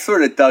 I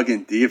sort of dug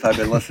in deep. I've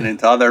been listening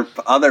to other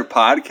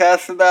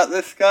podcasts about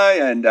this guy,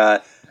 and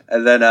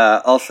then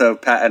also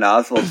Patton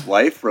Oswalt's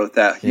wife wrote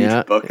that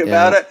huge book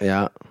about it.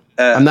 Yeah,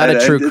 I'm not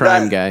a true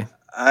crime guy.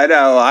 I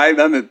know.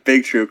 I'm a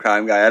big true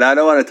crime guy, and I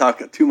don't want to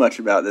talk too much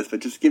about this,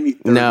 but just give me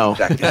 30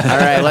 seconds. All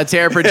right, let's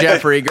hear it for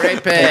Jeffrey.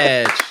 Great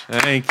pitch.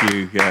 Thank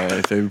you,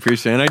 guys. I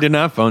appreciate it. And I did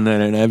not phone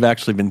that in. I've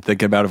actually been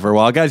thinking about it for a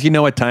while. Guys, you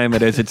know what time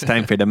it is. It's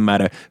time for the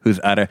matter who's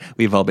oughter.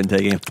 We've all been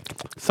taking a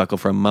suckle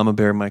from Mama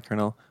Bear, Mike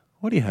Colonel.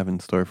 What do you have in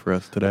store for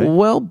us today?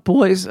 Well,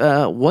 boys,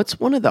 what's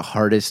one of the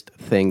hardest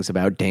things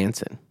about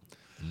dancing?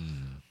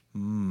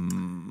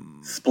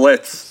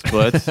 Splits,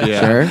 yeah.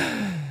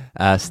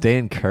 Sure.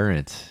 Staying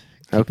current.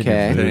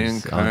 Okay. Staying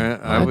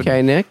current.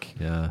 Okay, Nick?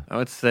 Yeah. I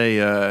would say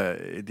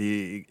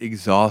the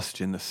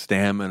exhaustion, the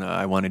stamina.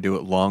 I want to do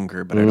it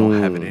longer, but I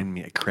don't have it in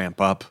me. I cramp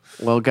up.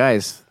 Well,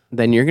 guys,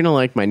 then you're going to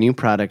like my new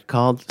product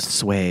called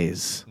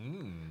Sways.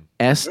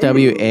 SWAYS.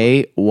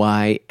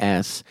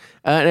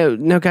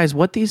 No, guys,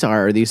 what these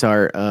are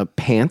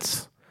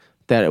pants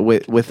that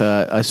with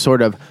a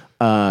sort of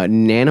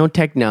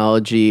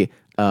nanotechnology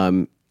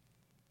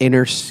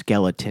inner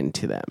skeleton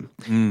to them.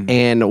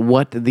 And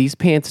what these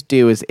pants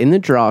do is in the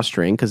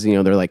drawstring, because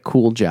they're like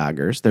cool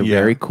joggers, they're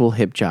very cool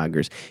hip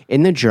joggers.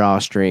 In the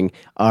drawstring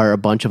are a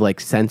bunch of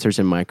sensors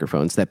and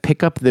microphones that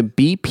pick up the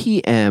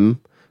BPM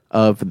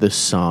of the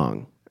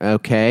song.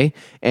 Okay.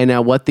 And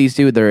now what these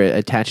do, they're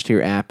attached to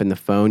your app in the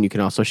phone. You can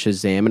also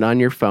Shazam it on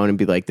your phone and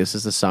be like, this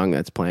is the song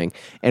that's playing.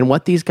 And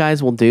what these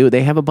guys will do,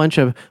 they have a bunch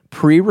of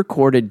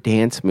pre-recorded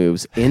dance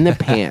moves in the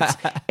pants.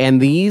 And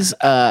this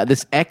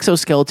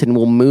exoskeleton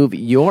will move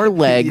your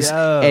legs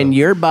and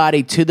your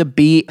body to the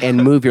beat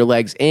and move your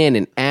legs in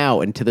and out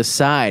and to the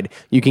side.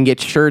 You can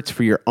get shirts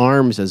for your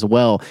arms as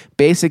well.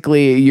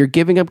 Basically, you're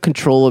giving up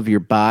control of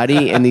your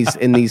body in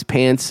these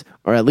pants,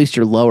 or at least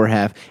your lower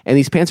half. And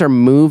these pants are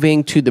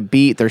moving to the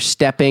beat. They're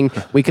stepping.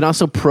 We can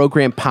also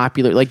program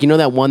popular,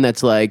 that one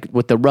that's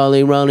with the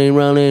rolling.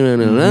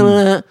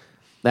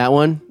 That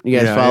one? You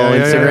guys follow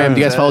Instagram? Yeah. Do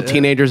you guys follow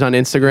teenagers on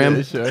Instagram?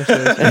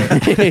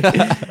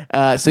 Yeah,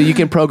 sure. So you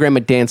can program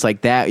a dance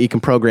like that. You can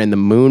program the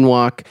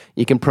moonwalk.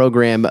 You can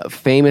program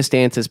famous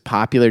dances,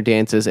 popular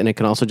dances, and it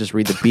can also just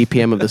read the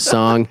BPM of the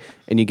song,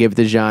 and you give it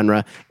the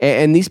genre.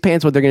 And these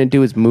pants, what they're going to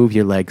do is move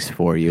your legs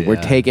for you.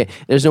 Yeah.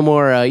 There's no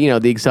more,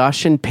 the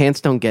exhaustion.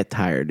 Pants don't get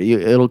tired.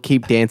 It'll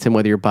keep dancing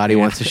whether your body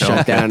wants to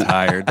shut down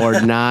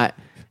or not.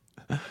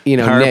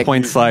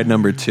 PowerPoint slide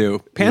number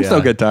 2. Pants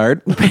don't get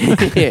tired. Who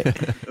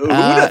would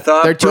have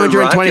thought they're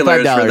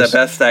 $225 for the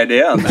best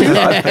idea on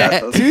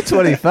that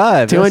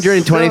 $225.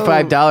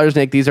 $225,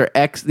 Nick.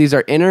 These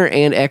are inner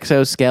and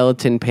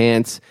exoskeleton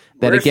pants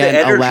that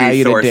allow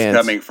you to dance.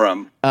 Coming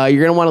from?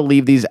 You're gonna want to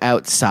leave these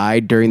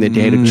outside during the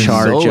day to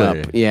charge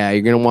solar. up. Yeah,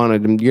 you're gonna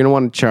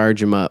want to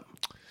charge them up.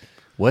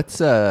 What's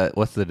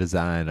the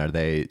design? Are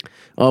they?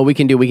 Oh, we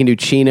can do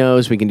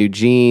chinos, we can do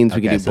jeans,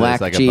 we can do so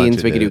black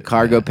jeans, we can do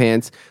cargo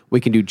pants, we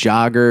can do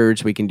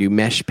joggers, we can do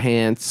mesh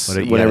pants,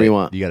 whatever you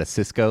want. You got a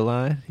Cisco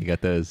line? You got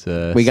those?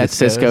 We got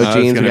Cisco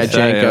jeans, we got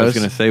Jankos. I was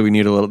going to say we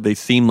need a little. They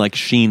seem like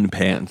Sheen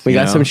pants. We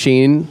got some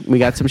Sheen.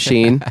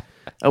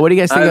 What do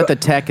you guys think about the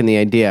tech and the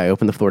idea? I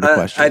open the floor to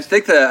questions. I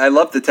think I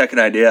love the tech and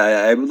idea.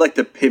 I would like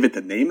to pivot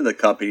the name of the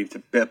company to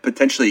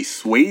potentially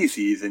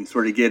Swayzes and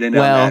sort of get in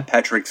on that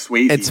Patrick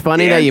Swayze. It's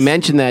funny that you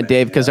mentioned that,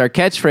 Dave, because our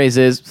catchphrase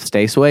is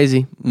 "Stay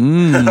Swayze."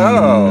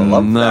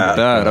 Love not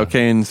that. bad.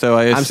 Okay, and so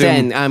I'm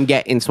saying I'm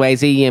getting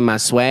Swayze in my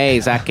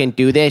sways. I can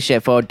do this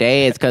shit for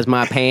days because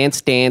my pants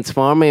dance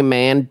for me,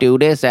 man. Do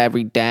this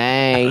every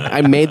day.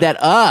 I made that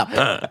up.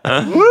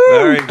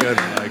 Very good,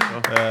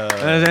 Michael.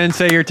 And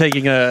say you're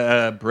taking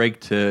a break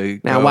to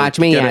Now go watch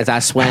me get as I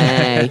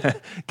sway.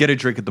 get a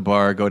drink at the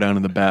bar, go down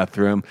to the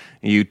bathroom,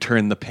 and you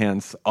turn the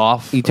pants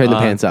off. You turn the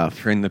pants off.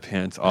 Turn the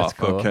pants off.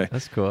 cool. Okay.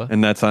 That's cool.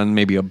 And that's on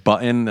maybe a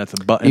button. That's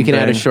a button. You can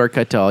add a thing.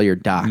 shortcut to all your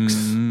docs.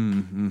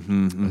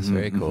 That's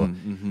very cool.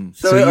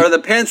 So, are the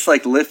pants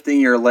like lifting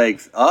your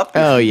legs up?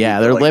 Oh yeah,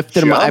 they're Like,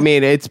 lifting them. I jump?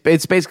 mean, it's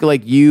basically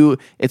like you.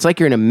 It's like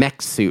you're in a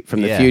mech suit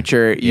from the Yeah.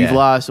 future. You've Yeah.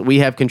 lost. We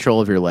have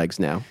control of your legs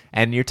now.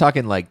 And you're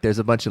talking like there's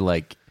a bunch of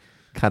like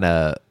kind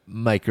of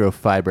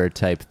microfiber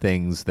type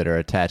things that are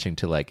attaching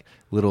to like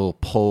little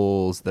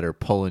poles that are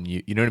pulling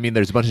you. You know what I mean?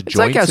 There's a bunch of It's joints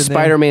like how in there.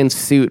 Spider-Man's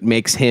suit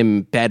makes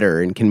him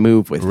better and can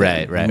move with him.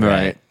 Right.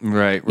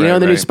 You know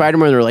the new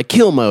Spider-Man, they're like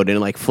kill mode and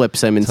it like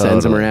flips him and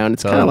sends him Totally, around.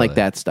 It's kind of like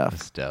that stuff.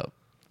 That's dope.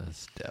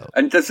 That's dope.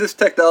 And does this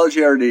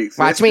technology already exist?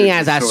 Watch or me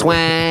is as I this sort of-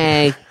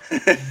 sway.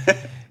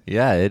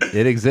 Yeah,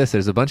 it exists.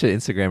 There's a bunch of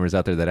Instagrammers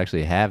out there that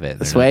actually have it.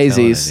 The They're not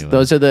telling Swayzes. anyone.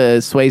 Those are the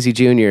Swayze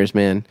Juniors,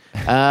 man.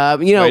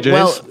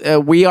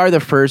 We are the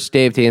first,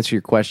 Dave, to answer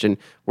your question.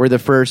 We're the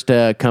first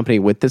company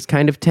with this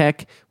kind of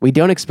tech. We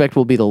don't expect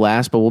we'll be the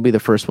last, but we'll be the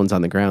first ones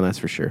on the ground, that's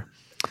for sure.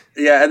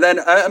 Yeah, and then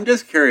I'm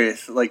just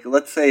curious. Like,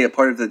 let's say a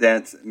part of the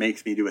dance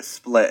makes me do a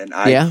split, and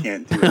I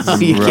can't do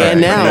it. You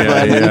can now,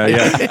 but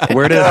Yeah.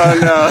 Where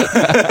does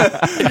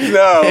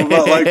No,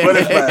 but like, what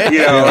if my,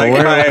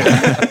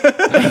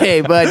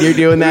 hey, bud, you're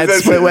doing that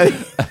This- split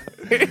with.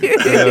 I'm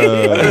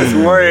just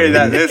worried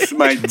that this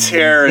might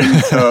tear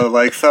into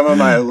like some of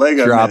my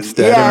ligaments. Drops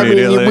dead. Yeah, I mean,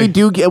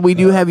 Immediately. we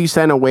do have you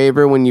sign a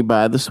waiver when you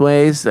buy the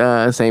sways,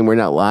 saying we're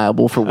not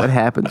liable for what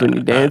happens when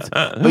you dance.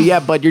 But yeah,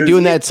 but you're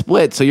doing that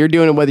split, so you're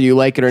doing it whether you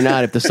like it or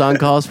not. If the song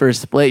calls for a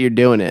split, you're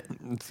doing it.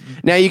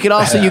 Now you can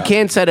also you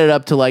can set it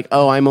up to like,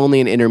 oh, I'm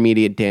only an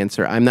intermediate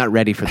dancer. I'm not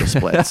ready for the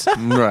splits.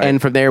 Right.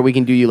 And from there we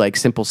can do you like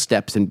simple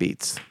steps and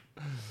beats.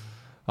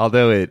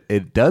 Although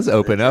it does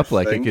open up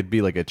like it Interesting. could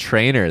be like a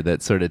trainer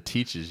that sort of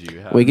teaches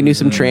you how. We can do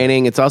some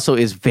training. It's also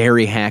is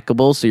very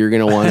hackable, so you're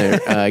going to want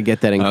to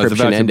get that I was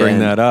about encryption to bring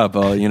end-to-end. that up.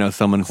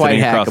 Someone Quite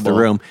sitting across the hackable.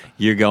 room,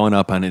 you're going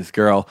up on his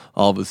girl.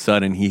 All of a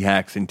sudden, he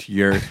hacks into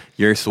your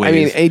sways. I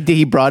mean,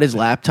 he brought his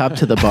laptop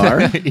to the bar.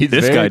 He's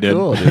This very guy did.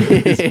 Cool,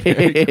 dude. He's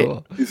very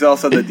cool. He's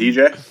also the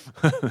DJ.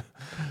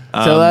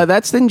 So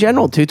that's in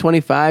general,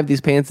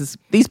 $225.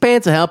 These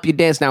pants will help you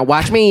dance. Now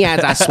watch me as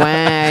I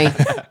sway.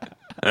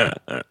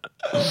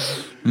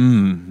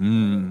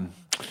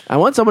 I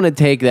want someone to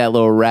take that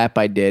little rap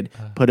I did,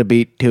 put a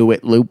beat to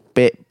it, loop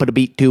it, put a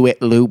beat to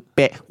it, loop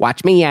it.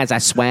 Watch me as I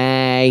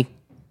sway.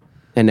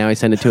 And now I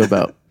send it to a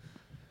boat.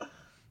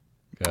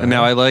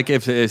 now I like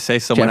if say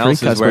someone Jeffrey,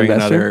 else is customer wearing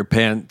investor? another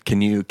pant.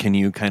 Can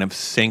you kind of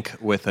sync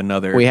with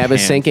another? We have a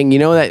pant? syncing. You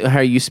know that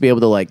how you used to be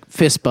able to like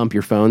fist bump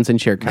your phones and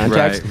share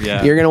contacts? Right,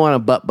 yeah. You're going to want a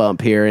butt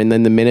bump here. And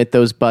then the minute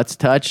those butts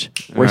touch,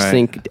 we're Right.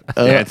 synced up.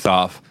 Yeah, it's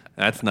off.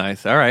 That's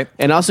nice. All right.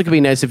 And also, it could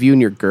be nice if you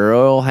and your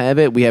girl have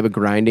it. We have a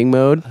grinding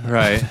mode.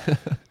 Right.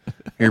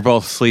 You're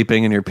both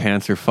sleeping and your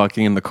pants are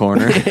fucking in the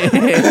corner.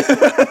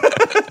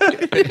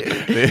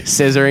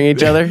 Scissoring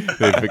each other.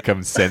 They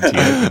become sentient.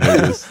 And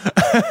they're just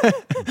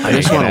I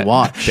just want to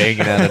watch.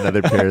 banging out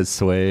another pair of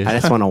sways. I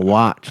just want to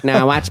watch.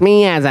 Now watch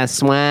me as I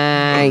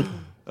sway.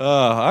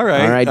 All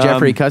right. All right,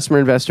 Jeffrey, customer,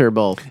 investor, or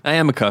both? I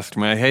am a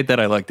customer. I hate that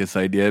I like this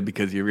idea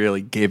because you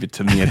really gave it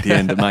to me at the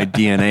end of my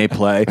DNA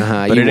play.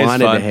 But you it is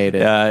wanted to fun. hate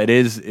it.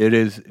 It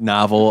is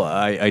novel.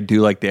 I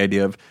do like the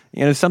idea of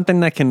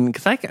something that can,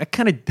 because I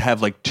kind of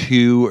have like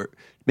two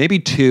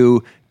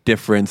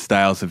different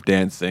styles of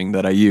dancing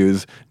that I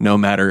use no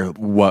matter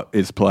what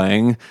is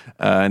playing,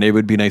 and it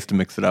would be nice to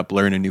mix it up,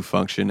 learn a new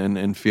function,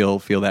 and feel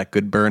that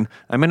good burn.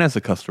 I'm in as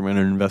a customer and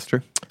an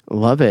investor.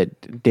 Love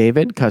it.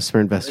 David, customer,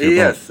 investor, or both?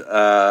 Yes,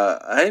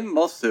 I'm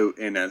also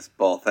in as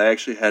both. I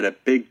actually had a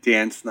big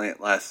dance night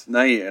last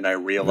night, and I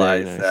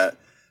realized nice. that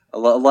a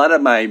lot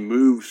of my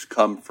moves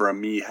come from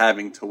me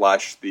having to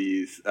watch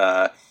these.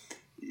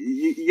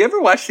 You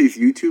ever watch these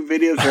YouTube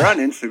videos? They're on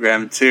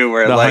Instagram too,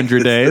 where The like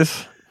 100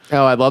 days.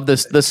 Oh, I love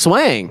this. The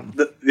swang.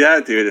 Yeah,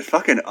 dude, it's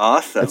fucking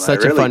awesome. It's such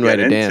I a really fun way get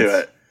to into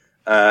dance. it.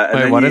 And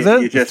Wait, then what is it?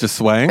 You It's just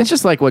swang? It's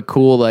just like what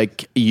cool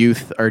like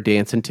youth are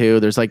dancing to.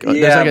 There's like a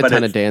Yeah, but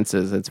ton of it's-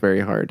 dances. It's very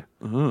hard.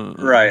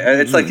 right.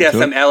 And it's like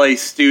some LA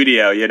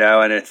studio,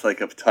 and it's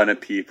like a ton of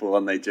people,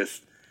 and they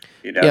just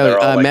they're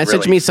all, like,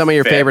 message really me some of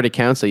your fit. favorite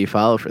accounts that you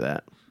follow for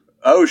that.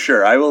 Oh,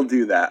 sure, I will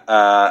do that.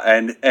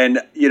 And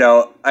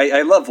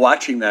I love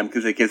watching them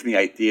because it gives me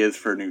ideas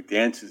for new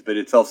dances. But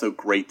it's also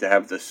great to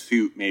have the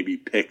suit maybe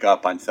pick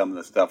up on some of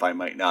the stuff I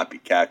might not be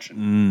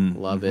catching.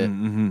 Love it.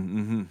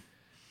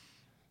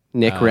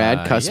 Nick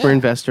Rad, customer, yeah.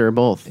 investor, or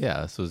both?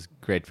 Yeah, this was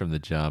great from the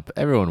jump.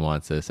 Everyone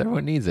wants this.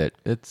 Everyone needs it.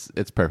 It's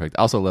perfect.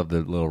 Also love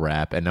the little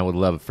rap, and I would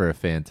love for a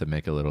fan to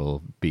make a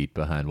little beat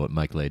behind what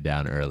Mike laid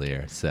down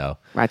earlier. So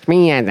Watch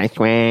me as I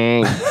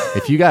swang.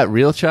 if you got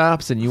real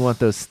chops and you want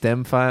those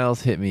stem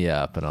files, hit me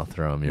up and I'll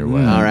throw them your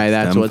way. All right,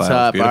 that's Stem what's files,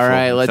 up. beautiful. All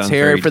right, let's Sounds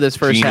hear very it for this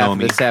first half of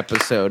genome-y. this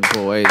episode,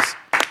 boys.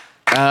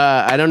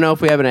 I don't know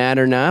if we have an ad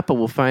or not, but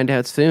we'll find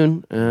out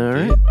soon. All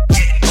right.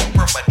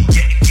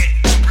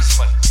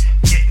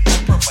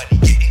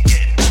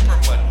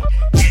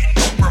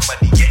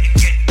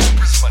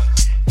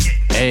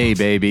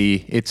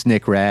 baby. It's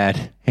Nick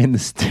Rad in the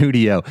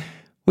studio.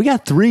 We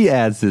got 3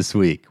 ads this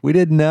week. We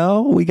didn't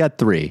know. We got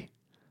 3.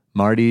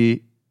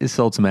 Marty has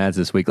sold some ads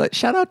this week.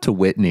 Shout out to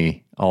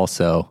Whitney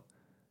also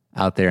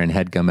out there in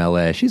Headgum,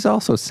 LA. She's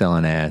also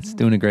selling ads,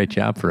 doing a great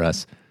job for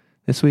us.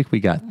 This week we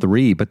got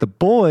 3, but the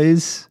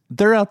boys,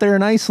 they're out there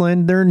in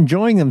Iceland. They're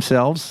enjoying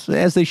themselves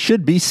as they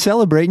should be,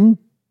 celebrating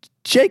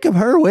Jacob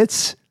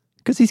Hurwitz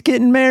because he's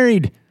getting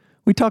married.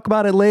 We talk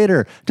about it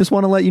later. Just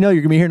want to let you know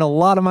you're going to be hearing a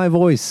lot of my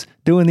voice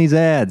doing these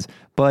ads.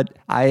 But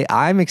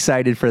I'm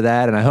excited for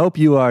that, and I hope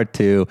you are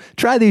too.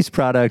 Try these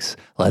products.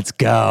 Let's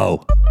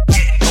go.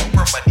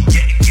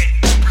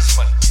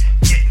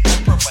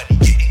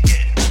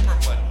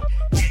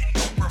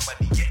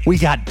 We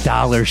got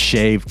Dollar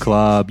Shave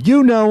Club.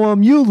 You know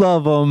them. You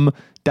love them.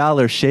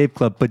 Dollar Shave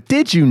Club. But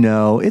did you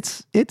know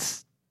it's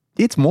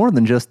more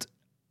than just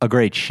a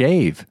great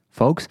shave,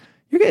 folks?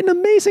 You're getting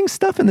amazing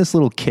stuff in this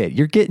little kit.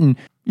 You're getting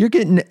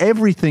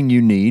everything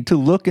you need to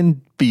look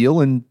and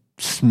feel and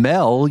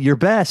smell your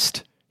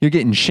best. You're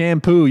getting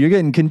shampoo, you're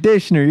getting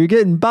conditioner, you're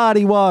getting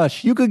body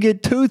wash. You could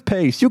get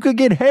toothpaste, you could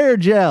get hair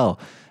gel,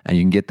 and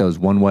you can get those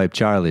one wipe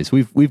Charlies.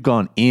 We've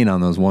gone in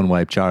on those one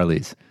wipe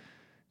Charlies.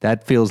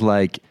 That feels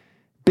like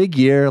big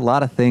year, a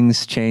lot of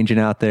things changing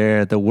out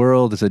there. The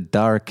world is a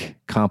dark,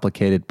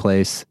 complicated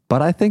place.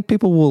 But I think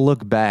people will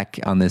look back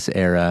on this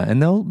era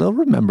and they'll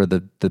remember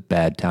the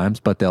bad times,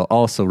 but they'll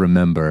also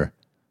remember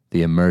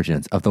the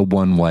emergence of the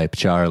one wipe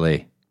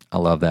Charlie. I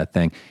love that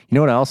thing. You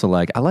know what I also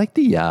like? I like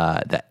the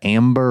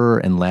amber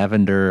and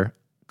lavender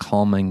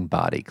calming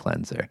body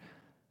cleanser.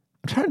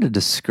 I'm trying to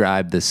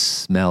describe this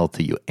smell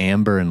to you.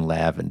 Amber and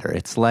lavender.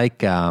 It's like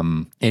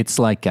Jurassic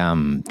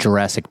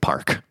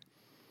Park.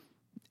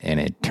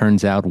 And it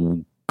turns out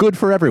good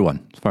for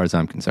everyone, as far as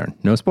I'm concerned.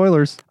 No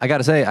spoilers. I got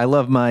to say, I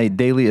love my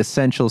Daily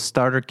Essentials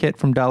Starter Kit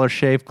from Dollar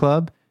Shave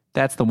Club.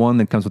 That's the one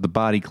that comes with the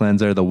body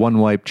cleanser, the One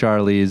Wipe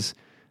Charlies,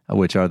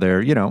 which are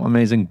their,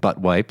 amazing butt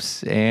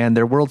wipes, and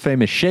their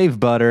world-famous shave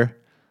butter,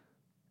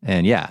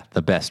 and yeah,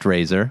 the best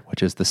razor,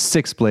 which is the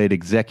 6-blade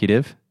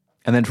Executive.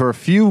 And then for a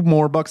few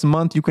more bucks a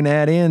month, you can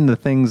add in the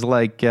things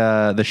like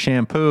the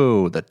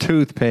shampoo, the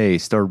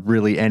toothpaste, or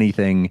really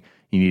anything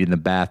you need in the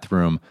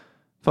bathroom.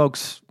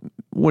 Folks,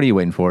 what are you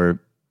waiting for?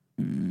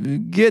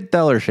 Get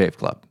Dollar Shave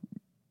Club.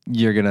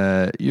 You're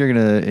gonna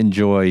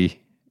enjoy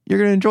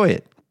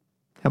it.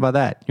 How about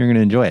that? You're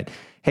gonna enjoy it.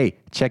 Hey,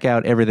 check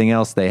out everything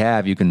else they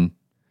have. You can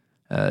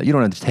you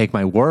don't have to take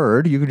my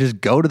word. You can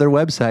just go to their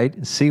website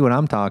and see what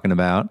I'm talking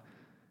about,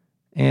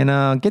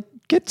 and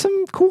get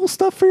some cool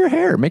stuff for your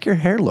hair. Make your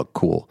hair look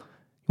cool.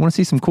 You want to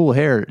see some cool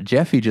hair?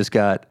 Jeffy just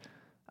got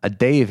a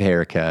Dave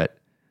haircut,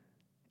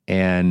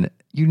 and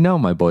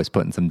my boy's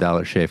putting some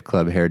Dollar Shave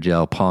Club hair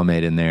gel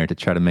pomade in there to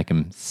try to make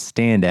him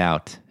stand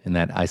out in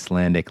that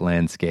Icelandic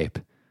landscape.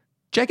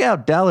 Check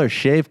out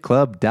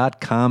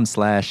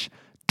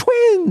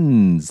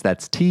dollarshaveclub.com/twins.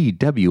 That's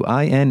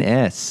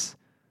TWINS.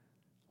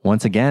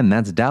 Once again,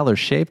 that's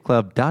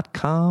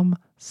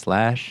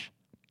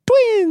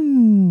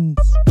dollarshaveclub.com/twins.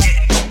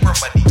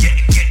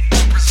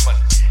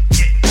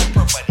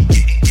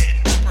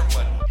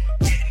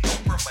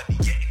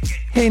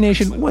 Hey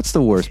Nation, what's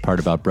the worst part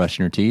about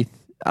brushing your teeth?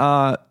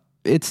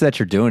 It's that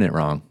you're doing it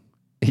wrong.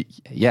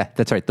 Yeah,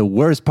 that's right. The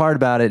worst part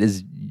about it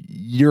is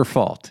your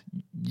fault.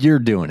 You're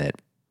doing it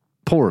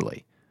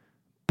poorly.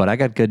 But I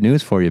got good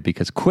news for you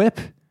because Quip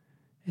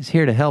is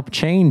here to help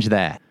change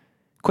that.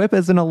 Quip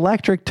is an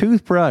electric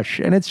toothbrush,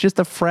 and it's just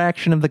a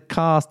fraction of the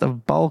cost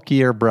of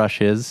bulkier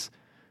brushes.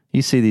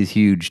 You see these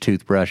huge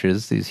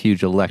toothbrushes, these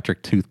huge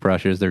electric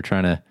toothbrushes they're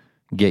trying to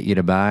get you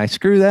to buy.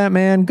 Screw that,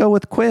 man. Go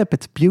with Quip.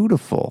 It's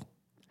beautiful.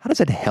 How does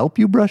it help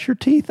you brush your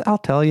teeth? I'll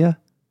tell you.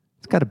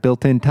 It's got a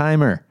built-in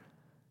timer.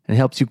 And it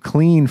helps you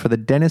clean for the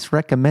dentist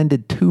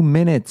recommended 2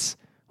 minutes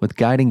with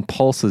guiding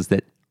pulses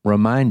that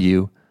remind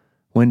you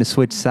when to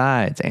switch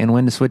sides and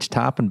when to switch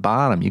top and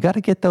bottom. You got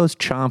to get those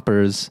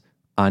chompers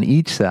on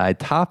each side,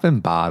 top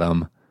and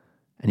bottom,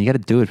 and you got to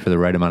do it for the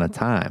right amount of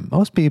time.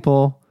 Most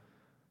people,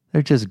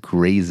 they're just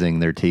grazing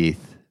their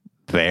teeth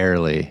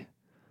barely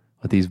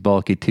with these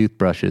bulky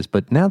toothbrushes.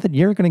 But now that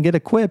you're going to get a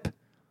Quip,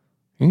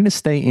 you're going to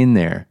stay in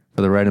there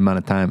for the right amount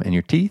of time, and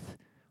your teeth,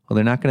 well,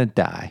 they're not going to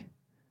die.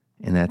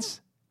 And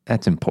that's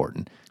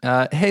important.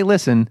 Hey,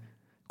 listen,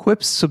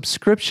 Quip's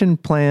subscription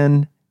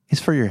plan is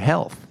for your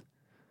health.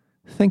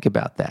 Think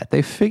about that.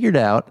 They figured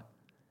out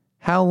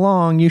how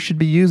long you should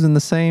be using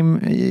the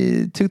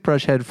same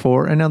toothbrush head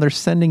for, and now they're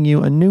sending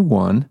you a new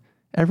one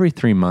every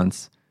 3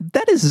 months.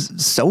 That is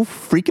so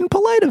freaking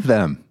polite of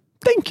them.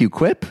 Thank you,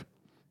 Quip.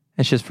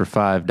 It's just for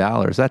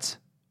 $5. That's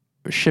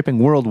shipping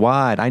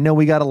worldwide. I know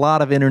we got a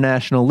lot of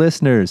international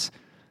listeners.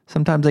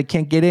 Sometimes they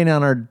can't get in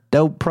on our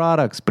dope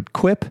products, but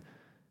Quip,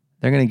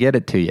 they're going to get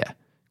it to you.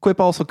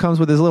 Quip also comes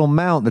with this little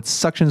mount that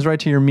suctions right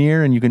to your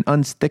mirror, and you can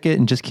unstick it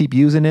and just keep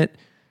using it.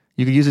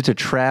 You can use it to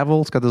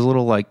travel. It's got this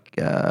little,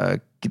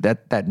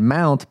 that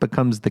mount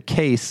becomes the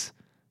case.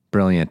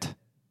 Brilliant.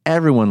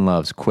 Everyone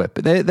loves Quip.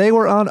 They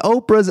were on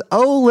Oprah's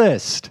O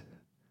list.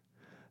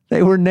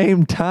 They were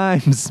named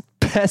Time's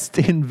best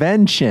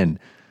invention.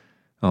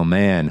 Oh,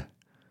 man.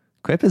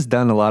 Quip has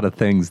done a lot of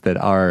things that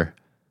are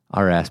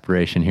our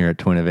aspiration here at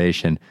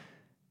Twinnovation.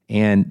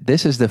 And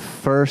this is the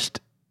first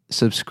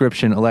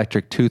subscription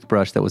electric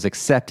toothbrush that was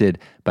accepted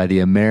by the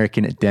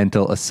American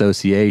Dental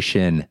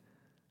Association.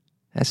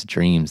 That's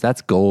dreams.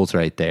 That's goals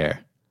right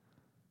there.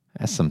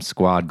 That's some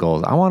squad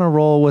goals. I want to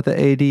roll with the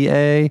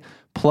ADA.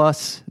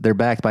 Plus, they're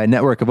backed by a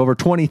network of over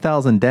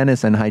 20,000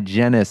 dentists and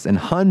hygienists and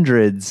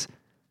hundreds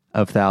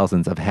of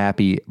thousands of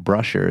happy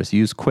brushers.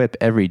 Use Quip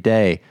every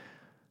day.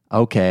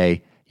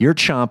 Okay, you're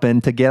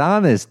chomping to get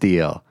on this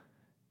deal.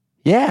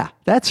 Yeah,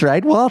 that's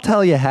right. Well, I'll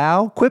tell you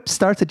how. Quip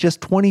starts at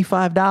just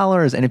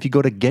 $25. And if you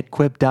go to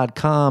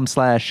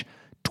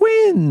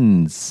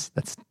getquip.com/twins,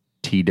 that's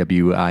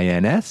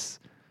TWINS,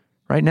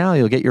 right now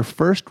you'll get your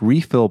first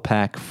refill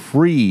pack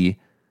free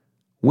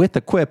with the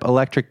Quip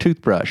electric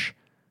toothbrush.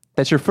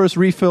 That's your first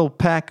refill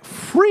pack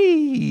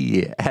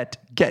free at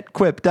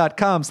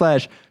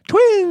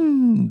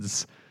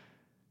getquip.com/twins.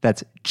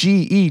 That's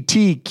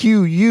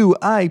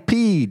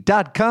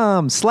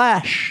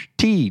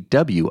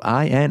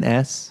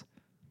GETQUIP.com/TWINS.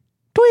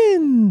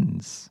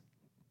 Twins.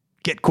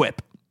 Get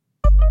Quip.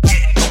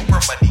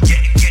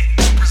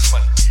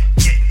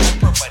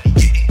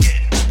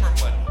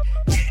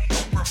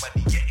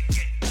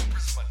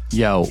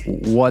 Yo,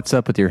 what's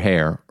up with your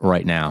hair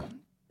right now?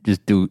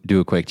 Just do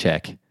a quick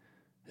check.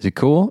 Is it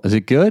cool? Is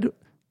it good?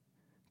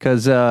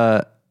 Because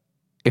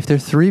if there are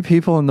 3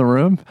 people in the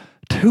room,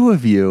 2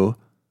 of you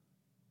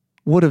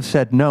would have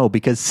said no,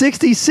 because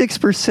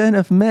 66%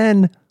 of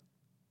men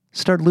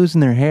start losing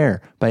their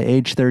hair by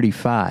age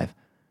 35.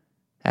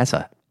 That's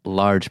a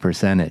large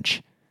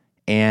percentage.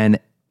 And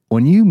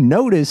when you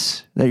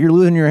notice that you're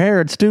losing your hair,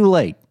 it's too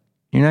late.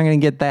 You're not going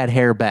to get that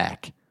hair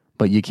back,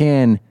 but you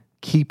can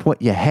keep what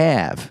you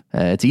have.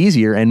 It's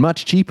easier and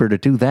much cheaper to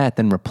do that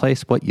than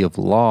replace what you've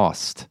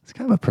lost. It's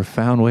kind of a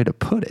profound way to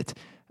put it.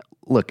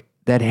 Look,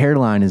 that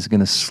hairline is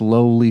going to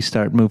slowly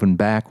start moving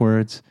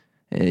backwards.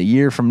 A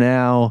year from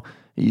now,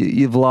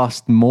 you've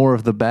lost more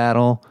of the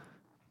battle.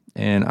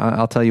 And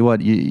I'll tell you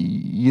what,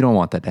 you don't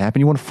want that to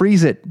happen. You want to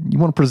freeze it. You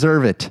want to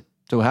preserve it.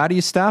 So how do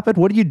you stop it?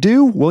 What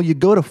do? Well, you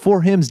go to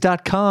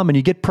forhims.com and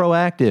you get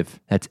proactive.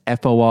 That's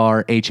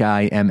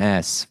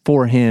FORHIMS,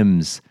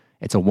 4hims.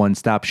 It's a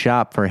one-stop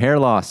shop for hair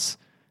loss.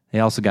 They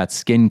also got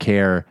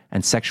skincare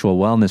and sexual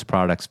wellness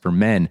products for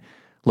men.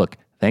 Look,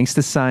 thanks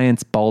to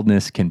science,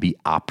 baldness can be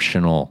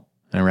optional.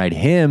 All right,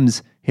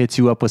 Hims hits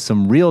you up with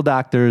some real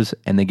doctors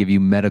and they give you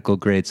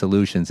medical-grade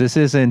solutions. This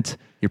isn't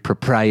your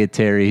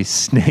proprietary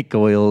snake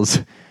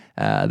oils.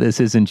 This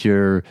isn't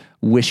your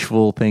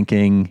wishful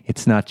thinking.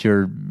 It's not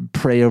your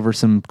pray over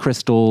some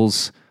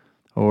crystals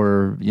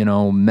or,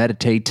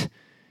 meditate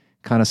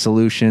kind of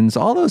solutions.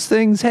 All those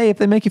things, hey, if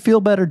they make you feel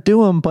better,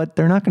 do them, but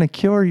they're not going to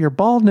cure your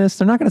baldness.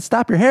 They're not going to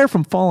stop your hair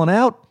from falling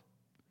out.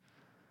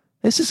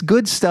 This is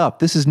good stuff.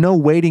 This is no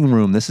waiting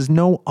room. This is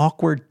no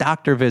awkward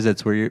doctor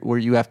visits where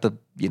you have to,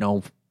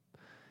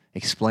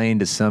 explain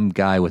to some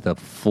guy with a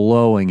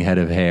flowing head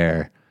of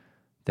hair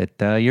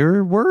that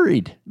you're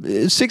worried.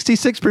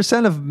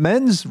 66% of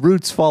men's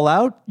roots fall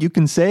out, you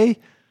can say,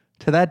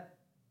 to that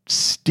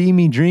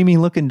steamy, dreamy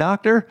looking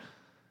doctor.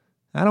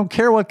 I don't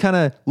care what kind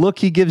of look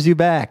he gives you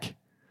back.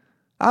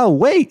 Oh,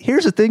 wait,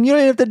 here's the thing. You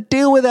don't have to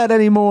deal with that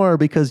anymore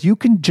because you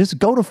can just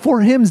go to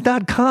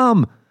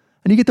forhims.com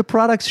and you get the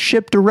products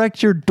shipped direct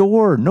to your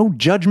door. No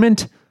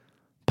judgment.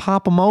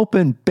 Pop them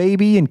open,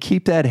 baby, and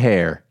keep that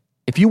hair.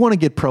 If you want to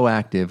get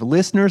proactive,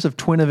 listeners of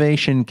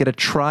Twinnovation get a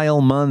trial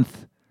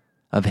month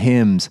of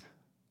Hims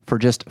for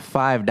just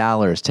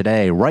 $5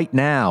 today, right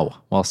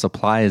now, while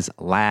supplies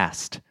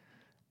last.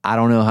 I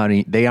don't know how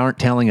many, they aren't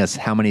telling us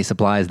how many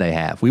supplies they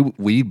have.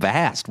 We've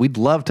asked. We'd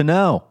love to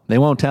know. They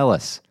won't tell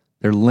us.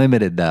 They're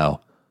limited,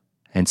 though.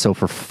 And so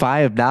for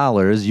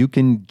 $5, you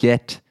can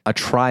get a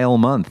trial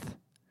month.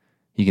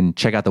 You can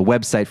check out the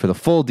website for the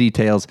full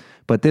details,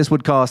 but this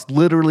would cost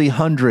literally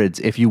hundreds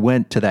if you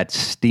went to that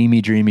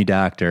steamy, dreamy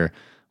doctor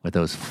with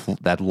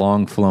that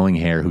long flowing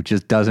hair who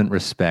just doesn't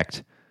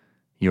respect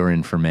your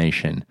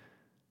information.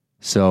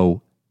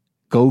 So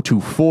go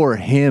to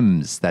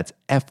forhims, that's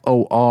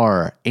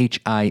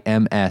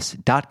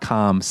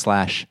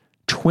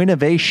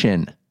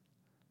FORHIMS.com/twinnovation.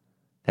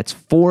 That's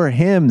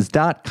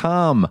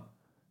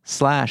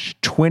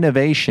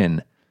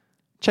forhims.com/twinnovation.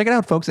 Check it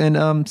out, folks,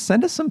 and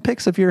send us some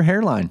pics of your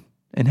hairline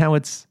and how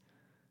it's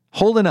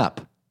holding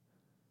up.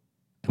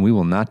 And we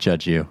will not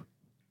judge you.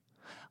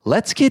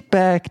 Let's get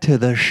back to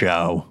the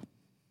show.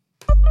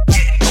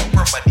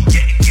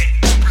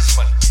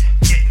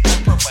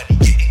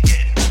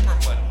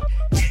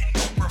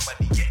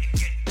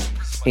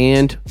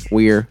 And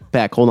we're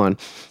back. Hold on.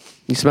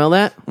 You smell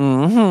that?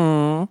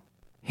 Mm-hmm.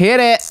 Hit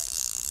it.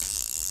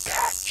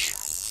 Catch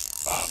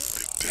of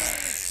the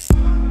day.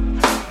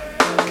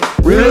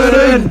 Reel it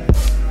in.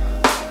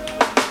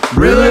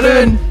 Reel it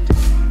in.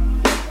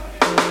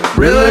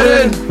 Reel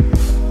it in.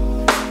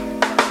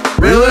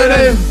 Reel it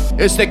in.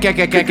 It's the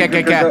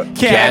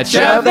catch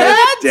of the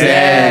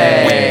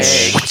day.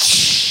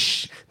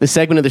 the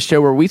segment of the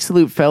show where we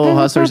salute fellow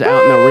hustlers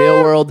out in the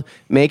real world,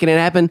 making it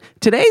happen.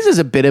 Today's is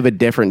a bit of a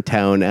different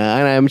tone,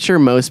 and I'm sure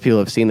most people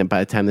have seen it by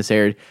the time this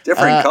aired.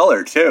 Different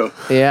color, too.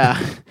 Yeah,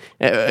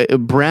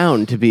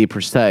 brown to be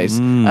precise.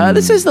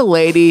 This is the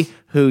lady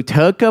who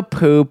took a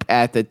poop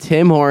at the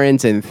Tim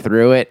Hortons and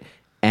threw it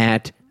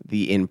at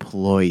the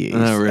employees.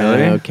 Oh,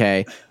 really?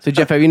 Okay. So,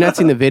 Jeff, have you not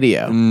seen the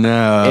video?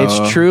 No.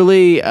 It's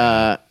truly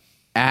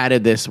out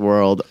of this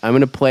world. I'm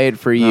going to play it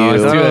for you. I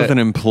thought it was an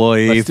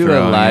employee. Let's do a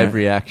throwing live it.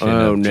 reaction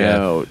Oh, of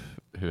no.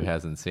 Jeff, who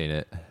hasn't seen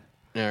it.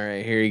 All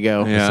right, here you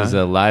go. Yeah. This is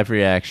a live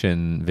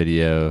reaction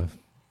video.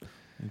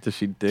 Does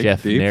she dig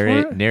Jeff, deep for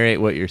it? narrate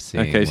what you're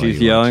seeing. Okay, while she's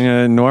you yelling watch.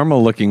 at a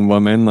normal-looking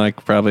woman,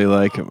 like probably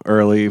like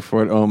early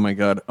 40. Oh my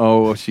god!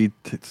 Oh,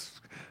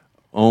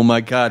 oh my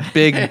god!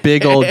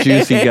 Big old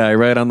juicy guy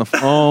right on the.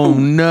 Oh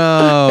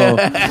no!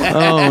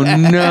 Oh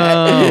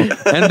no!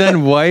 And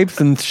then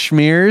wipes and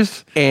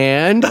smears.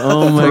 And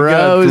Oh my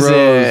throws god!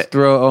 it.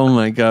 Oh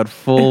my god!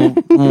 Full.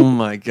 Oh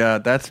my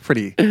god! That's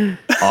pretty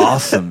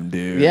awesome,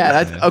 dude.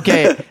 Yeah, that's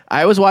okay.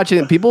 I was watching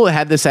it. People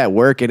had this at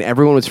work, and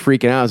everyone was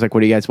freaking out. I was like,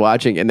 "What are you guys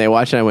watching?" And they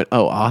watched it. And I went,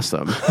 "Oh,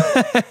 awesome!"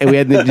 And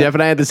Jeff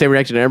and I had the same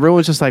reaction. And everyone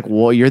was just like,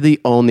 "Well, you're the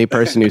only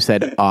person who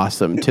said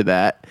awesome to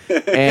that."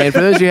 And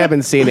for those of you who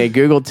haven't seen it,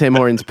 Google Tim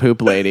Hortons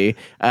poop lady.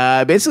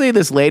 Basically,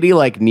 this lady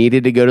like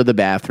needed to go to the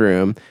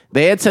bathroom.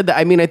 They had said that.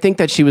 I mean, I think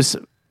that she was.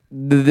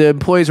 The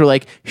employees were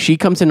like, she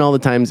comes in all the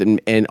times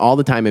and all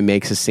the time and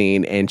makes a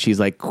scene, and she's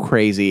like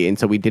crazy, and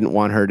so we didn't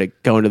want her to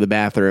go into the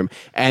bathroom.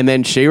 And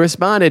then she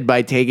responded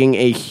by taking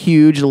a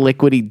huge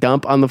liquidy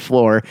dump on the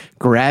floor,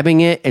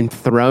 grabbing it and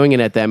throwing it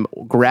at them,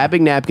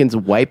 grabbing napkins,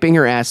 wiping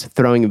her ass,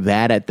 throwing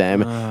that at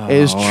them. It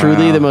is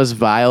truly the most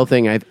vile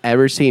thing I've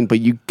ever seen. But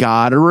you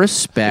gotta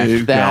respect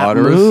You that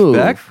gotta move.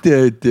 respect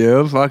it,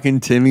 dude. Fucking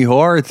Timmy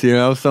Hortons, you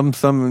know. Some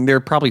they're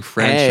probably Hey,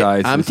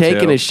 franchises. I'm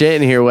taking too. a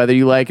shit in here, whether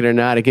you like it or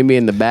not. It can be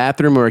in the bathroom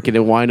or it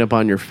can wind up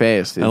on your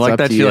face. It's I like up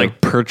that to she you.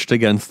 like perched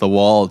against the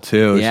wall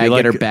too. Yeah, she, get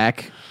like, her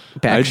back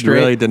I straight.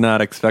 really did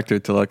not expect her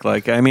to look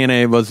like. I mean,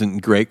 it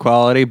wasn't great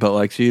quality, but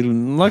like she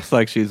looks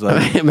like she's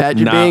like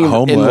Imagine not being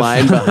homeless. in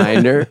line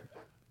behind her.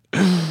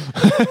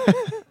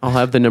 I'll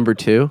have the number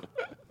 2.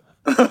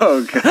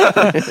 Oh, God.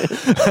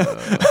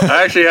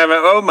 I actually haven't.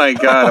 Oh, my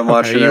God. I'm Are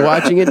watching you it.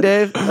 watching it,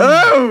 Dave?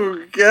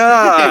 Oh,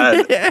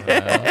 God.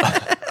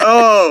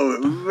 Oh,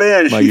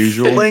 man. My She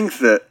usual.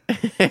 flings it.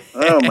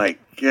 Oh, my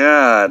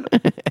God.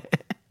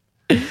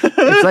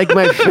 It's like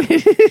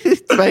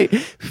it's my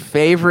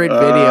favorite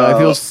video. I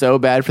feel so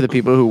bad for the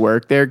people who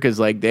work there because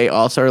like they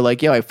also are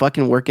like, yo, I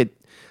fucking work at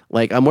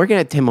like I'm working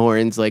at Tim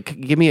Hortons. Like,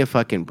 give me a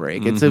fucking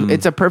break.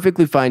 It's a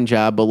perfectly fine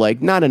job, but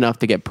like not enough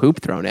to get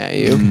poop thrown at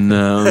you.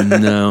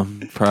 No,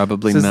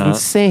 probably This is not.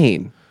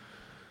 insane.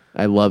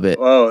 I love it.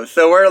 Whoa.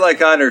 So we're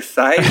like on her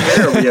side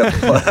here?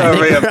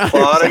 Are we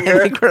applauding I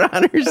her? think we're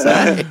on her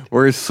side.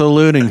 We're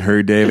saluting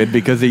her, David,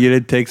 because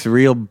it takes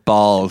real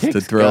balls to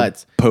Takes throw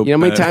guts. poop. You know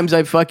how many at- times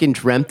I fucking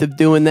dreamt of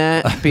doing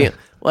that?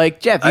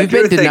 Like, Jeff, I you've do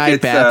been think denied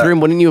it's, bathroom.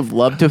 Wouldn't you have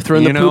loved to have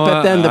thrown the poop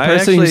at them? The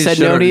person who said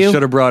no to you?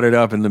 Should have brought it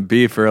up in the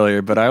beef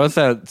earlier, but I was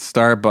at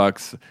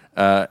Starbucks.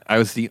 I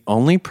was the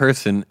only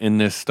person in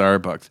this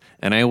Starbucks,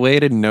 and I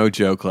waited, no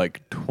joke,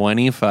 like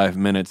 25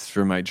 minutes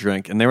for my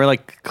drink. And they were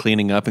like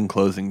cleaning up and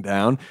closing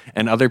down,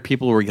 and other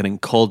people were getting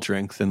cold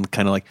drinks and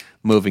kind of like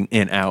moving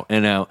in, out,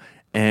 in, out.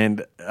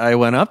 And I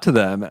went up to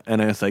them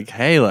and I was like,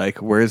 hey, like,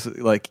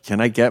 can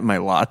I get my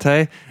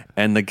latte?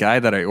 And the guy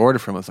that I ordered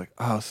from was like,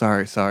 oh,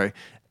 sorry.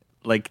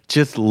 Like,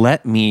 just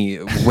let me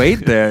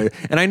wait there.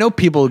 And I know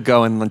people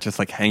go and just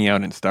like hang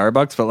out in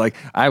Starbucks, but like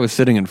I was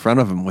sitting in front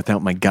of him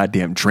without my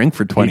goddamn drink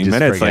for 20 just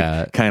minutes, forgot.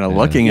 like kind of Yeah.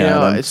 looking You at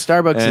know, him.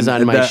 Starbucks is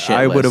on my shit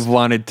I would list. have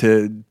wanted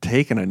to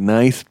taken a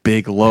nice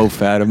big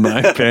loaf out of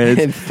my face.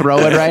 And throw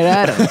it right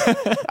at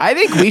him. I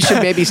think we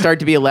should maybe start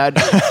to be allowed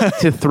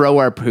to throw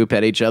our poop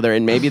at each other,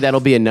 and maybe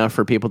that'll be enough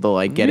for people to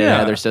like get it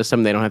out of their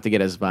system. They don't have to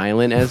get as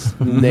violent as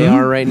they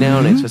are right now,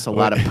 and it's just a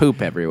lot of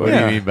poop everywhere. What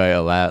do you mean by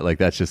allowed? Like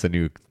that's just a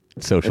new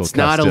social It's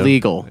not custom?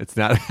 illegal. It's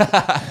not.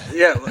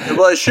 Yeah,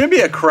 well, it should be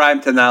a crime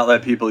to not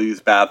let people use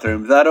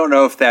bathrooms. I don't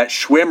know if that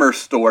Schwimmer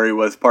story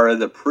was part of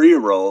the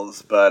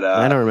pre-rolls, but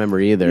I don't remember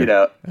either. you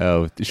know,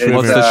 Oh, What's the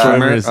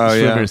Schwimmer? Oh,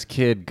 yeah. Schwimmer's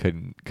kid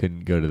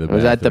couldn't go to the I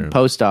was at the bathroom.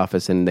 post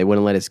office, and they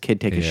wouldn't let his kid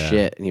take a Yeah.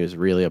 shit, and he was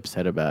really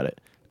upset about it.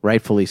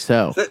 Rightfully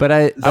so. But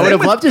I I would have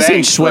with loved to see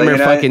banks, though, Schwimmer you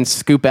know? fucking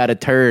scoop out a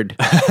turd.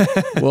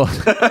 well,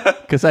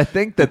 because I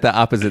think that the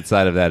opposite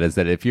side of that is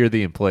that if you're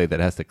the employee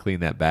that has to clean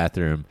that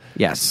bathroom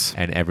Yes.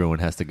 and everyone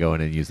has to go in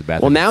and use the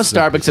bathroom. Well, now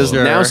some Starbucks is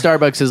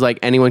people- like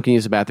anyone can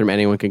use the bathroom,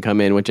 anyone can come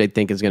in, which I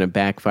think is going to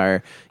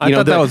backfire. I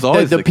thought that was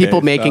always the the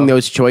people case, making though.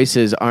 those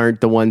choices aren't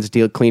the ones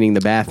cleaning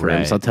the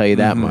bathrooms. Right. I'll tell you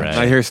that much. Right.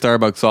 I hear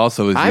Starbucks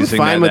also is I'm using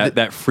fine with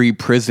that free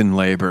prison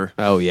labor.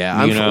 Oh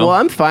yeah, You know?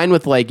 I'm fine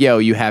with like, yo,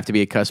 you have to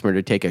be a customer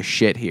to take a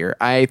shit here.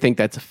 I think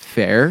that's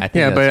fair. I think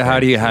Yeah, that's but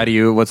fair. how do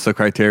you? What's the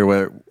criteria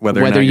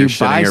whether or Whether not you you're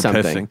buy shitting or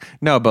something. pissing?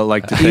 No, but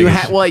like to take you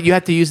a you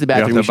have to use the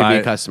bathroom. to You should be buy a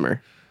it.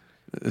 customer.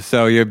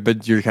 So you're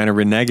kind of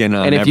reneging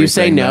on. And if you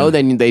say everything no,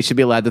 then. then they should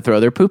be allowed to throw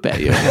their poop at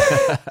you.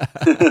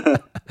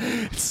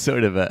 It's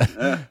sort of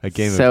a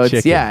game So of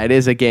chicken. it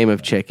is a game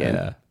of chicken.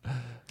 Yeah.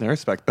 I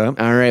respect that.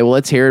 All right, well,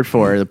 let's hear it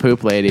for her, the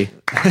poop lady.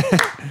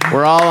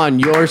 We're all on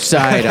your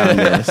side on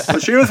this. Well,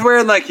 she was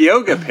wearing like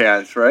yoga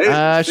pants,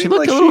 right? It She seemed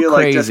looked like a little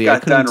she just crazy. I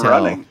got done couldn't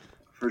tell. running,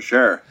 for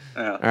sure.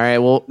 Yeah. All right,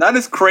 well, Not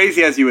as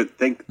crazy as you would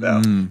think, though.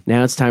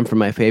 now it's time for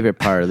my favorite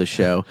part of the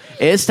show.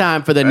 It's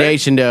time for the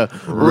nation to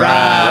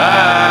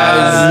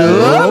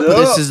rise up.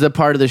 This is the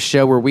part of the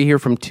show where we hear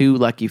from two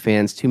lucky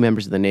fans, two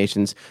members of the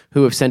nations,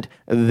 who have sent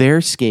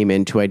their scheme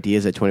in to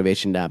ideas at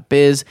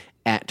twinnovation.biz,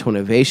 at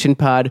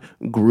TwinnovationPod,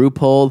 group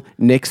hold,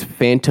 Nick's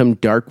Phantom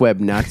Dark Web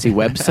Nazi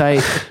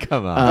website.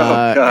 Come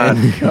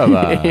on. Come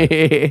on.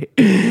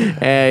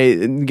 Hey,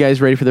 you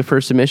guys ready for the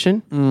first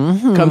submission?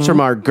 Mm-hmm. Comes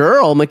from our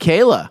girl,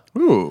 Michaela.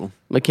 Ooh.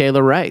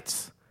 Michaela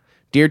writes,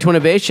 Dear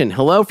Twinnovation,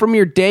 hello from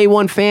your day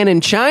one fan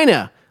in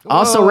China.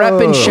 Also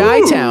repping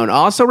Chi-Town.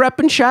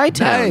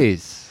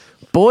 Nice.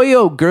 Boy,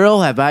 oh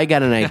girl, have I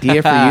got an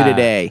idea for you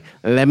today.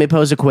 Let me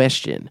pose a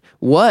question.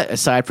 What,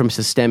 aside from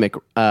systemic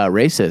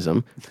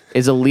racism,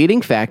 is a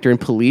leading factor in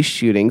police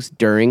shootings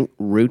during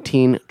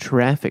routine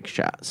traffic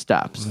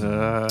stops?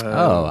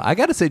 I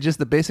got to say, just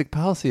the basic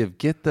policy of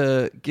get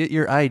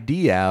your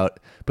ID out,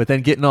 but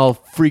then getting all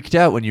freaked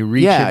out when you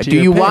reach into do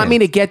your you want me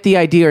to pants. get the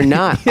ID or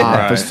not,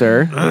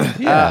 officer?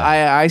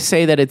 I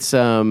say that it's...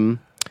 a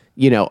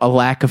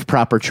lack of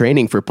proper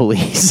training for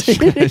police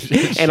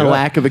and a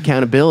lack of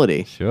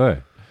accountability.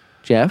 Sure.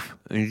 Jeff?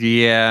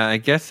 Yeah, I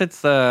guess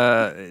it's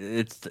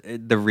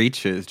the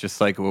reaches, just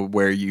like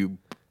where you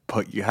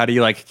how do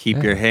you like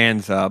keep your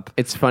hands up?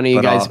 It's funny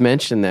you guys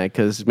mentioned that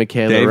because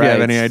Michaela Dave, writes, you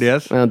have any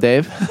ideas? Well,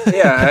 Dave?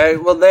 Yeah,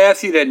 well, they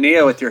ask you to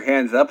kneel with your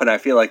hands up, and I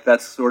feel like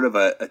that's sort of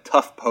a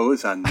tough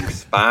pose on your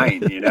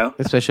spine, you know?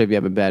 Especially if you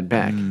have a bad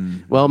back.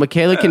 Well,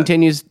 Michaela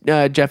continues,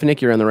 Jeff and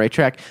Nick, you're on the right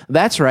track.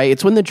 That's right.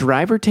 It's when the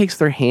driver takes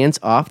their hands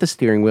off the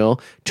steering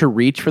wheel to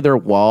reach for their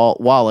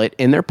wallet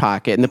in their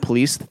pocket, and the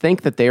police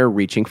think that they are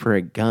reaching for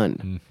a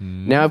gun.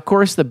 Now, of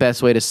course, the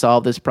best way to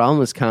solve this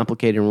problem is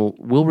complicated and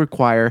will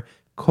require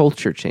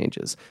culture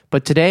changes.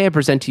 But today I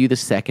present to you the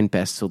second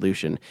best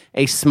solution.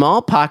 A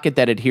small pocket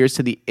that adheres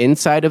to the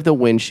inside of the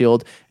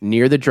windshield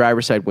near the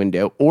driver's side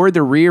window or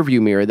the rear view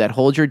mirror that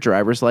holds your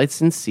driver's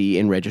license C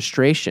and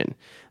registration.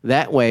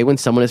 That way, when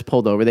someone is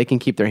pulled over, they can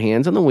keep their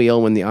hands on the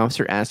wheel. When the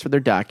officer asks for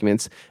their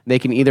documents, they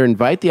can either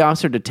invite the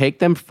officer to take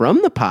them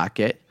from the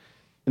pocket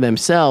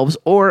themselves,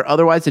 or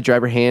otherwise the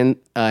driver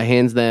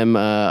hands them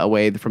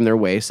away from their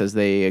waist as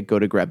they go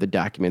to grab the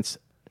documents.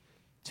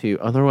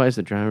 Otherwise,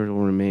 the driver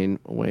will remain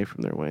away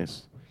from their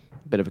waist.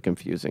 Bit of a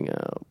confusing.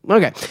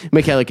 Okay,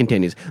 Michaela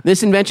continues.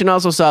 This invention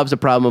also solves the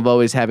problem of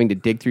always having to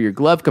dig through your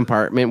glove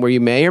compartment where you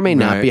may or may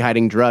not be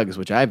hiding drugs,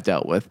 which I've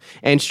dealt with,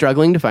 and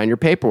struggling to find your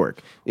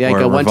paperwork. Like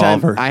Or a one time,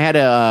 revolver. I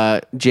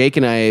had Jake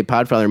and I,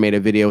 Podfather, made a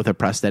video with a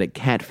prosthetic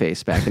cat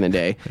face back in the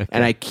day,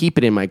 and I keep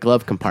it in my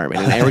glove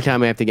compartment. And every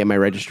time I have to get my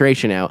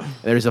registration out,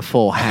 there's a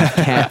full half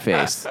cat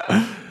face.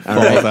 All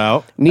right.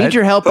 out. Need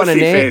your help on a Pussy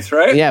name? face,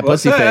 right? Yeah,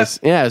 What's pussy that? face.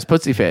 Yeah, it was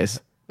pussy face.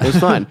 It was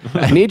fun.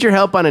 Need your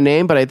help on a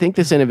name, but I think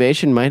this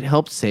innovation might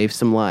help save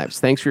some lives.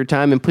 Thanks for your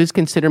time, and please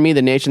consider me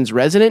the nation's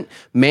resident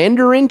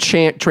Mandarin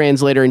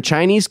translator and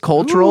Chinese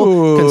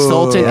cultural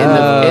consultant in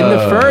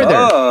the further.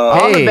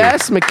 All the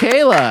best,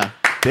 Michaela.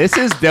 This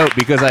is dope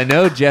because I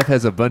know Jeff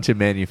has a bunch of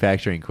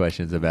manufacturing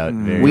questions about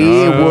various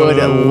We would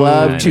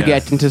love to Yes.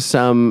 get into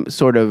some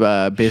sort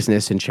of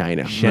business in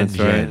China.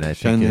 Shenzhen, I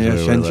think is where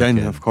we're Shenzhen,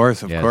 looking. of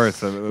course.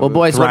 Yes. Well,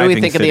 boys, what do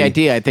we think of the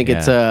idea? I think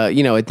it's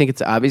Yeah. I think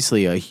it's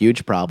obviously a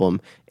huge problem,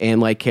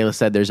 and like Kayla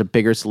said, there's a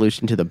bigger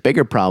solution to the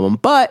bigger problem,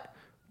 but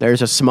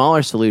there's a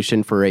smaller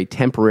solution for a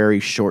temporary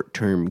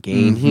short-term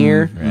gain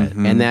here,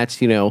 and that's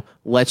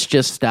let's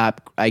just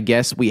stop. I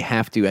guess we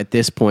have to at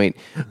this point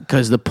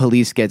because the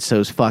police get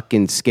so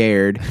fucking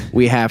scared.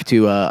 We have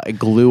to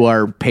glue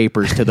our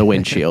papers to the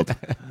windshield,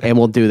 and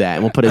we'll do that,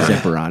 and we'll put a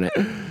zipper on it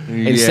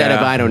instead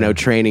of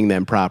training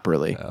them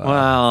properly.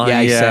 Well, Yeah,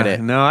 I said it.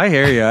 No, I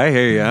hear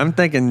you. I'm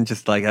thinking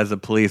just like as a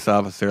police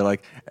officer,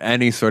 like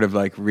any sort of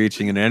like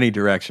reaching in any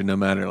direction, no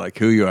matter like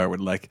who you are,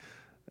 would like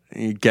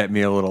get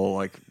me a little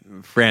like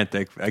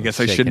frantic. I guess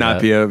I Shake should it not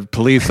up. be a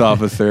police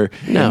officer.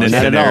 No, in this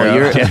not at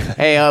all. scenario.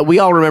 Hey, we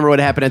all remember what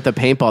happened at the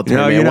paintball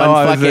tournament. I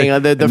was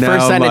the no,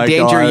 first sign of my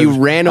danger, God. you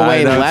ran away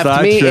and That's left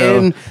not me true.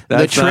 in the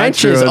That's not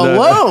trenches true.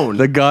 alone.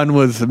 The gun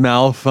was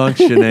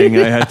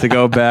malfunctioning. I had to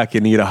go back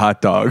and eat a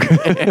hot dog.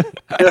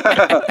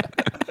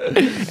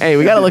 Hey,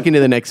 we got to look into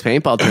the next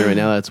paintball tournament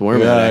now that's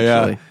warm out,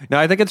 actually. No,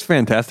 I think it's a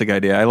fantastic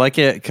idea. I like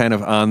it kind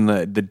of on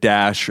the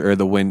dash or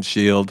the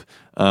windshield.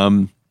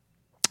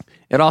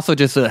 It also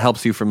just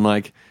helps you from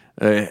like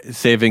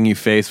saving you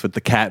face with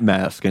the cat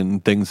mask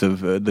and things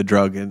of the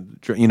drug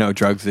and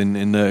drugs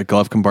in the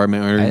glove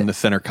compartment or in the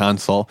center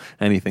console,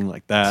 anything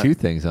like that. Two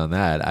things on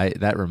that.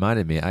 That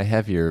reminded me. I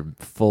have your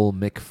full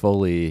Mick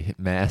Foley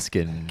mask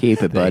and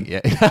Keep it, thing. bud.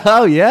 Yeah.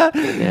 Oh yeah,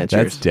 Yeah, that's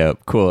cheers.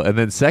 dope. Cool. And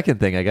then second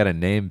thing, I got a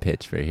name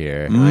pitch for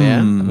here. Oh, yeah?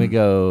 I'm gonna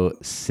go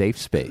Safe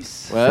Space.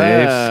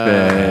 Safe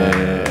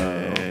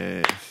space.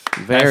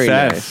 Very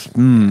SS.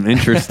 nice.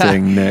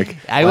 Interesting, Nick.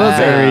 I will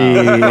say Very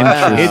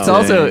interesting.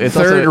 it's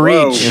Third also,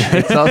 reach.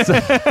 It's also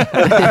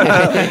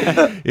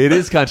it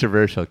is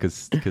controversial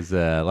because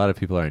a lot of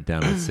people aren't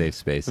down with safe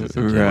spaces.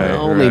 in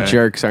general. Only right.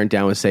 jerks aren't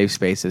down with safe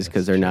spaces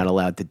because they're not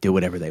allowed to do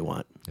whatever they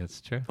want.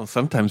 That's true. Well,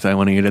 sometimes I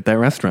want to eat at that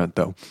restaurant,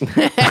 though.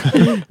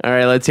 All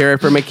right, let's hear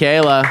it for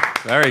Michaela.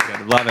 Very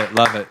good. Love it.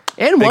 Love it.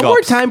 And Big one more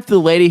ups. time for the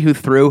lady who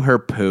threw her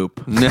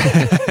poop.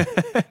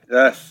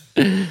 Yes.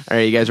 All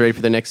right, you guys ready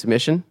for the next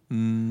submission?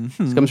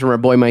 This comes from our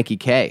boy Mikey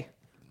K.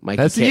 Mikey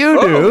That's K.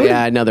 you, dude.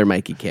 Yeah, another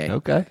Mikey K.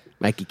 Okay.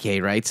 Mikey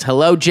K writes,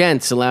 "Hello,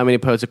 gents. Allow me to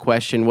pose a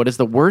question. What is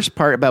the worst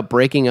part about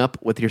breaking up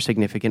with your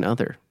significant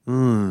other?"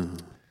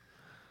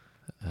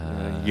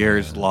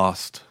 Years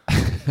lost.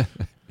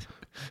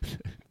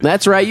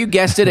 That's right. You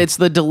guessed it. It's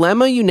the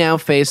dilemma you now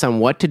face on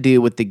what to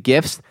do with the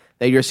gifts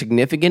that your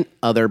significant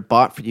other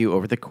bought for you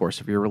over the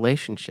course of your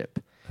relationship.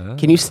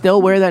 Can you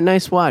still wear that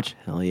nice watch?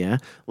 Hell yeah.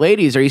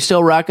 Ladies, are you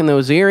still rocking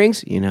those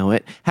earrings? You know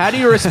it. How do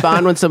you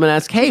respond when someone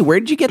asks, hey,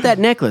 where did you get that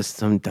necklace?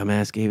 Some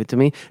dumbass gave it to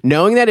me.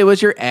 Knowing that it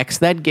was your ex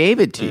that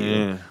gave it to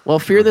you. Well,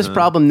 fear this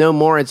problem no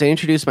more as I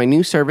introduce my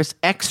new service,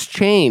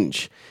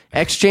 Exchange.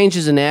 Exchange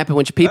is an app in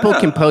which people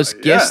can post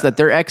gifts that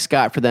their ex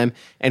got for them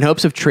in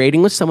hopes of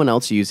trading with someone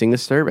else using the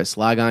service.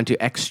 Log on to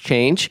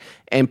Exchange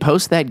and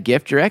post that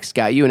gift your ex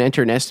got you and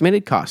enter an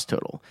estimated cost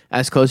total,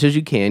 as close as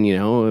you can,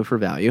 for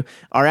value.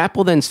 Our app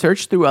will then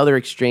search through other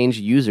Exchange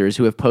users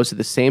who have posted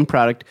the same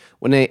product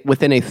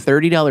within a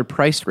 $30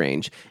 price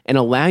range and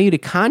allow you to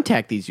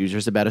contact these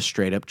users about a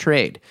straight-up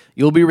trade.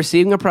 You'll be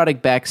receiving a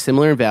product back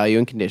similar in value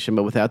and condition,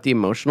 but without the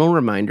emotional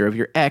reminder of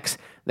your ex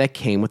that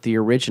came with the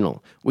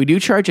original. We do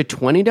charge a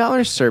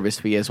 $20 service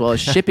fee as well as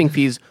shipping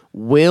fees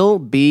will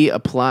be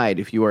applied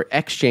if you are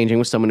exchanging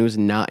with someone who's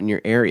not in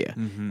your area.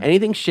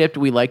 Anything shipped,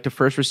 we like to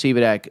first receive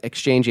it at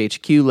Exchange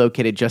HQ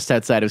located just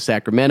outside of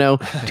Sacramento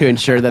to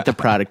ensure that the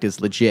product is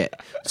legit.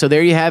 So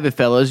there you have it,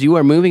 fellas. You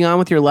are moving on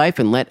with your life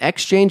and let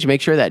Exchange make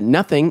sure that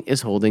nothing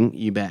is holding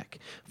you back.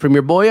 From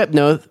your boy up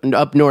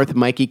north,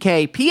 Mikey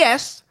K.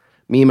 P.S.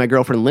 Me and my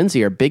girlfriend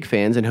Lindsay are big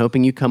fans and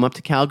hoping you come up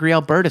to Calgary,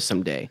 Alberta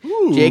someday.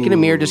 Jake and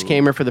Amir just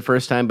came here for the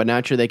first time, but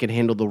not sure they could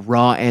handle the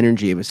raw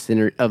energy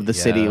of the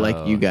city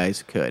like you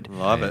guys could.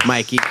 Love it.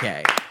 Mikey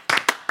K.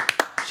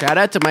 Shout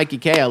out to Mikey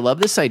K. I love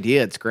this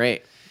idea. It's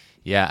great.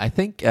 Yeah, I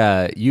think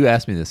you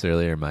asked me this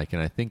earlier, Mike,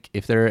 and I think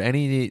if there are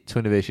any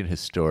Twinnovation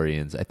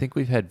historians, I think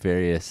we've had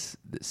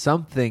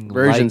something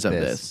Versions like of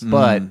this, this.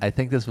 but I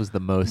think this was the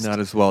most Not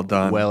as well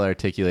done. well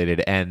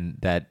articulated, and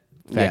that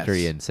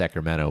factory Yes. in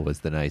Sacramento was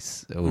the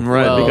nice.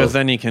 Right, Well- because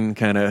then you can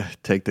kind of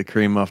take the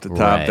cream off the top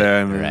Right,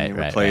 there and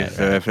right, replace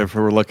right. If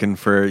we're looking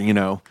for,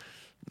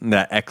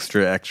 that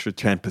extra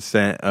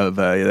 10% of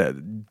that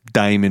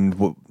diamond,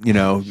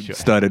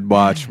 studded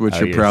watch, which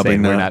Oh, you're probably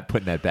saying not. we're not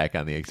putting that back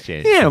on the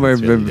exchange. Yeah, because we're,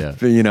 it's really dope.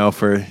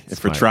 if we're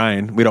Smart.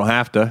 trying, we don't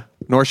have to,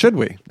 nor should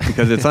we,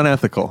 because it's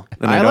unethical.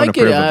 And I, I don't like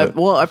approve it. of it.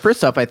 Well,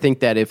 first off, I think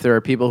that if there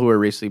are people who are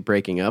recently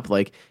breaking up,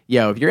 like,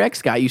 if your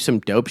ex got you some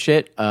dope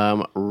shit,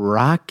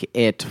 rock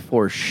it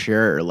for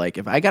sure. Like,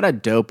 if I got a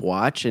dope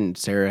watch and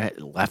Sarah had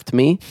left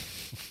me,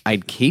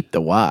 I'd keep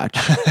the watch.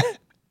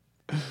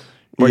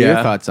 What are your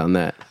Yeah. thoughts on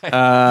that?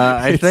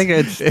 I think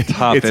it's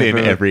tough. It's if in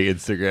it- every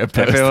Instagram If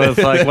post. it was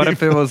like, what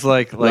if it was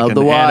like Love an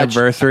the watch.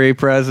 anniversary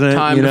present?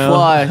 Time you to know?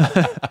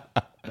 fly.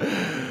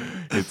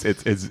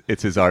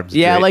 It's his arms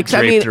Yeah, draped, like,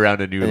 I draped mean-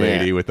 around a new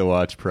lady Yeah. with the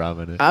watch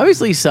prominent.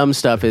 Obviously, some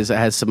stuff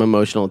has some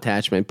emotional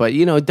attachment, but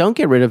don't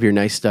get rid of your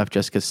nice stuff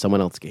just because someone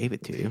else gave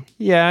it to you.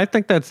 Yeah, I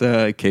think that's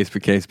a case by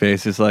case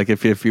basis. Like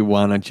if you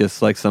want to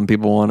just like some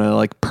people want to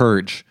like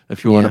purge.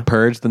 If you want Yeah. to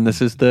purge, then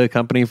this is the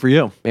company for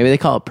you. Maybe they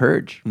call it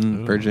Purge.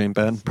 Purge ain't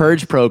bad.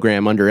 Purge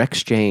program under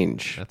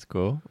Exchange. That's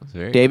cool. That's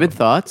very David, cool.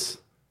 thoughts?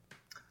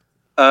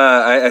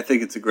 I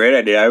think it's a great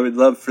idea. I would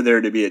love for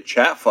there to be a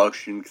chat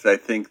function because I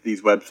think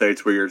these websites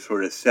where you're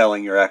sort of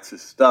selling your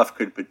ex's stuff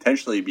could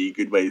potentially be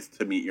good ways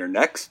to meet your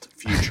next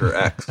future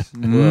ex.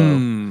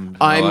 I'm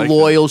like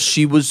loyal.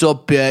 She was a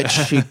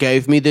bitch. She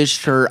gave me this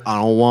shirt. I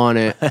don't want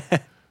it.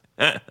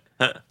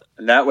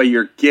 And that way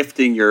you're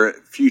gifting your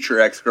future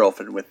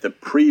ex-girlfriend with the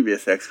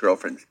previous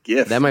ex-girlfriend's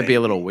gift. That might be a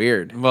little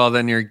weird. Well,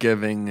 then you're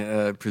giving,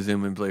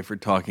 presumably, if we're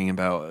talking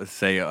about,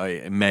 say,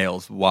 a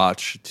male's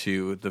watch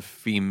to the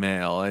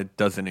female, it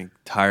doesn't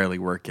entirely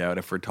work out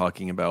if we're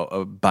talking about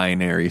a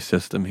binary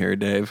system here,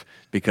 Dave.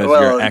 Because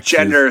Well, your exes,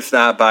 gender's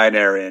not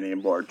binary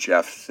anymore,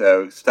 Jeff.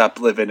 So stop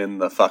living in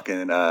the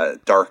fucking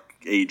dark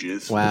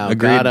ages. Wow.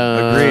 Agreed.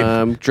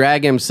 Got him.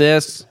 Drag him,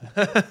 sis.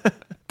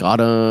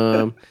 Got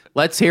him.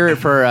 Let's hear it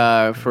for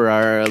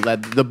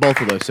the both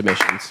of those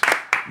submissions.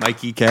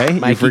 Mikey K.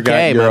 Mikey forgot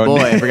K, your my own boy.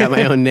 name. I forgot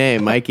my own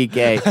name. Mikey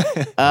K.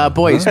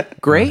 Boys,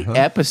 great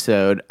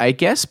episode. I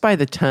guess by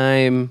the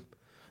time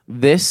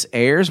this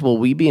airs, will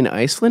we be in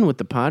Iceland with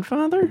the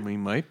Podfather? We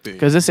might be.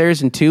 Because this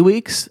airs in 2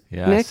 weeks,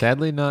 Yeah, Nick?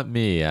 sadly not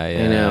me. I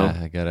know.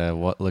 I gotta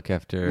look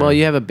after. Well,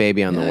 you have a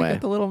baby on Yeah, the I way.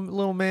 got the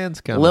little man's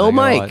coming. Lil I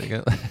Mike.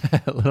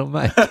 gotta little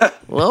Mike.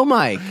 Little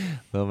Mike.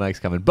 Little Mike's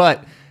coming.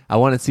 But I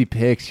want to see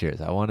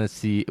pictures. I want to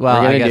see. Well,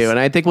 We're I gonna guess, do, and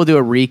I think we'll do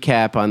a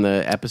recap on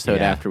the episode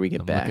yeah, after we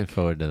get I'm back. looking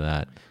forward to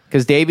that.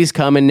 Because Davey's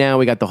coming now.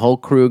 We got the whole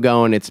crew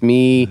going. It's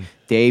me,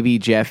 Davey,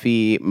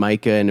 Jeffy,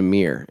 Micah, and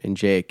Amir, and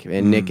Jake,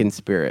 and Nick and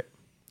Spirit.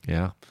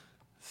 Yeah.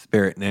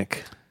 Spirit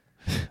Nick.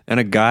 And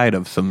a guide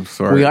of some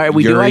sort. We do, I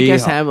Yuri.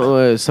 guess,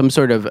 have some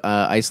sort of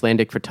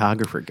Icelandic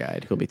photographer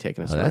guide who'll be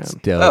taking us Oh, that's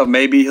around. dope. Oh,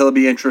 maybe he'll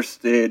be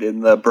interested in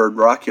the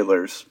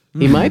Birdnoculars.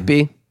 He might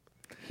be.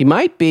 He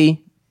might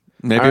be.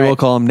 Maybe All we'll right.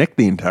 call him Nick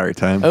the entire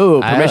time.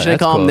 Oh, permission to That's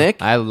call cool. him Nick?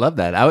 I love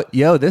that.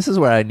 Yo, this is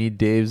where I need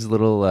Dave's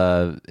little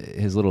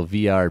his little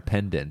VR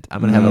pendant.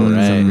 I'm gonna have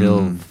some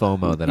real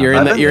FOMO that You're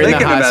I'm in the, you're in the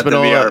thinking about the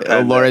hospital. VR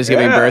pendant. Laura's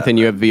giving birth, and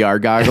you have VR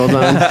goggles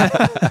on.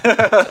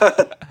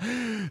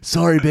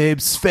 Sorry, babe.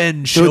 Sven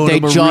Dude, showed they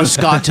him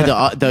just got to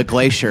the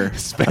glacier.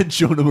 Sven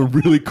showed him a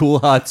really cool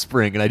hot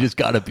spring, and I just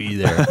gotta be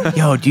there.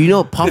 Yo, do you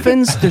know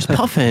puffins? There's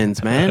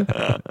puffins, man.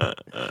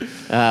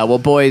 Well,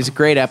 boys,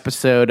 great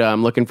episode.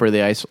 I'm looking for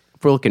We're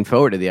looking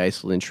forward to the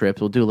Iceland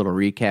trip. We'll do a little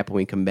recap when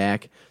we come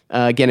back.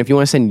 Again, if you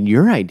want to send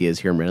your ideas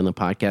here on the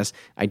podcast,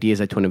 ideas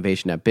at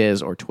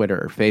twininnovation.biz or Twitter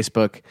or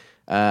Facebook.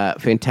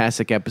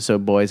 Fantastic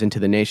episode, boys. Into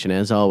the nation,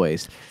 as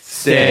always.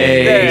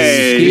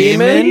 Stay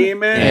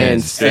scheming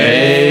and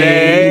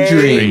stay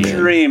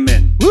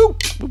dreaming.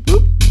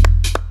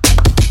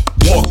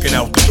 Walking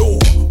out the door,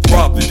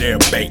 robbing their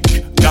bank.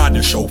 Got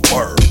the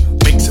chauffeur,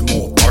 mixing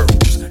more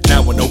pearls.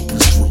 Now an open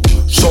screw.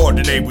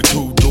 Chardonnay with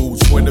 2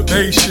 dudes.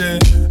 Innovation,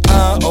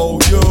 I owe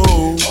you.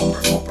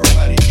 Oprah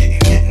money,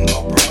 getting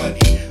Oprah money.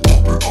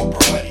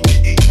 Oprah money,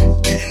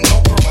 getting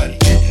Oprah money.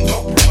 Getting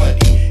Oprah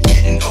money,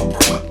 getting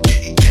Oprah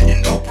money.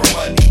 Getting Oprah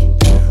money.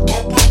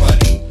 Oprah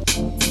money.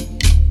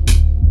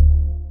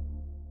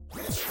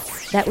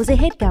 That was a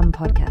HeadGum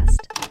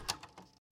podcast.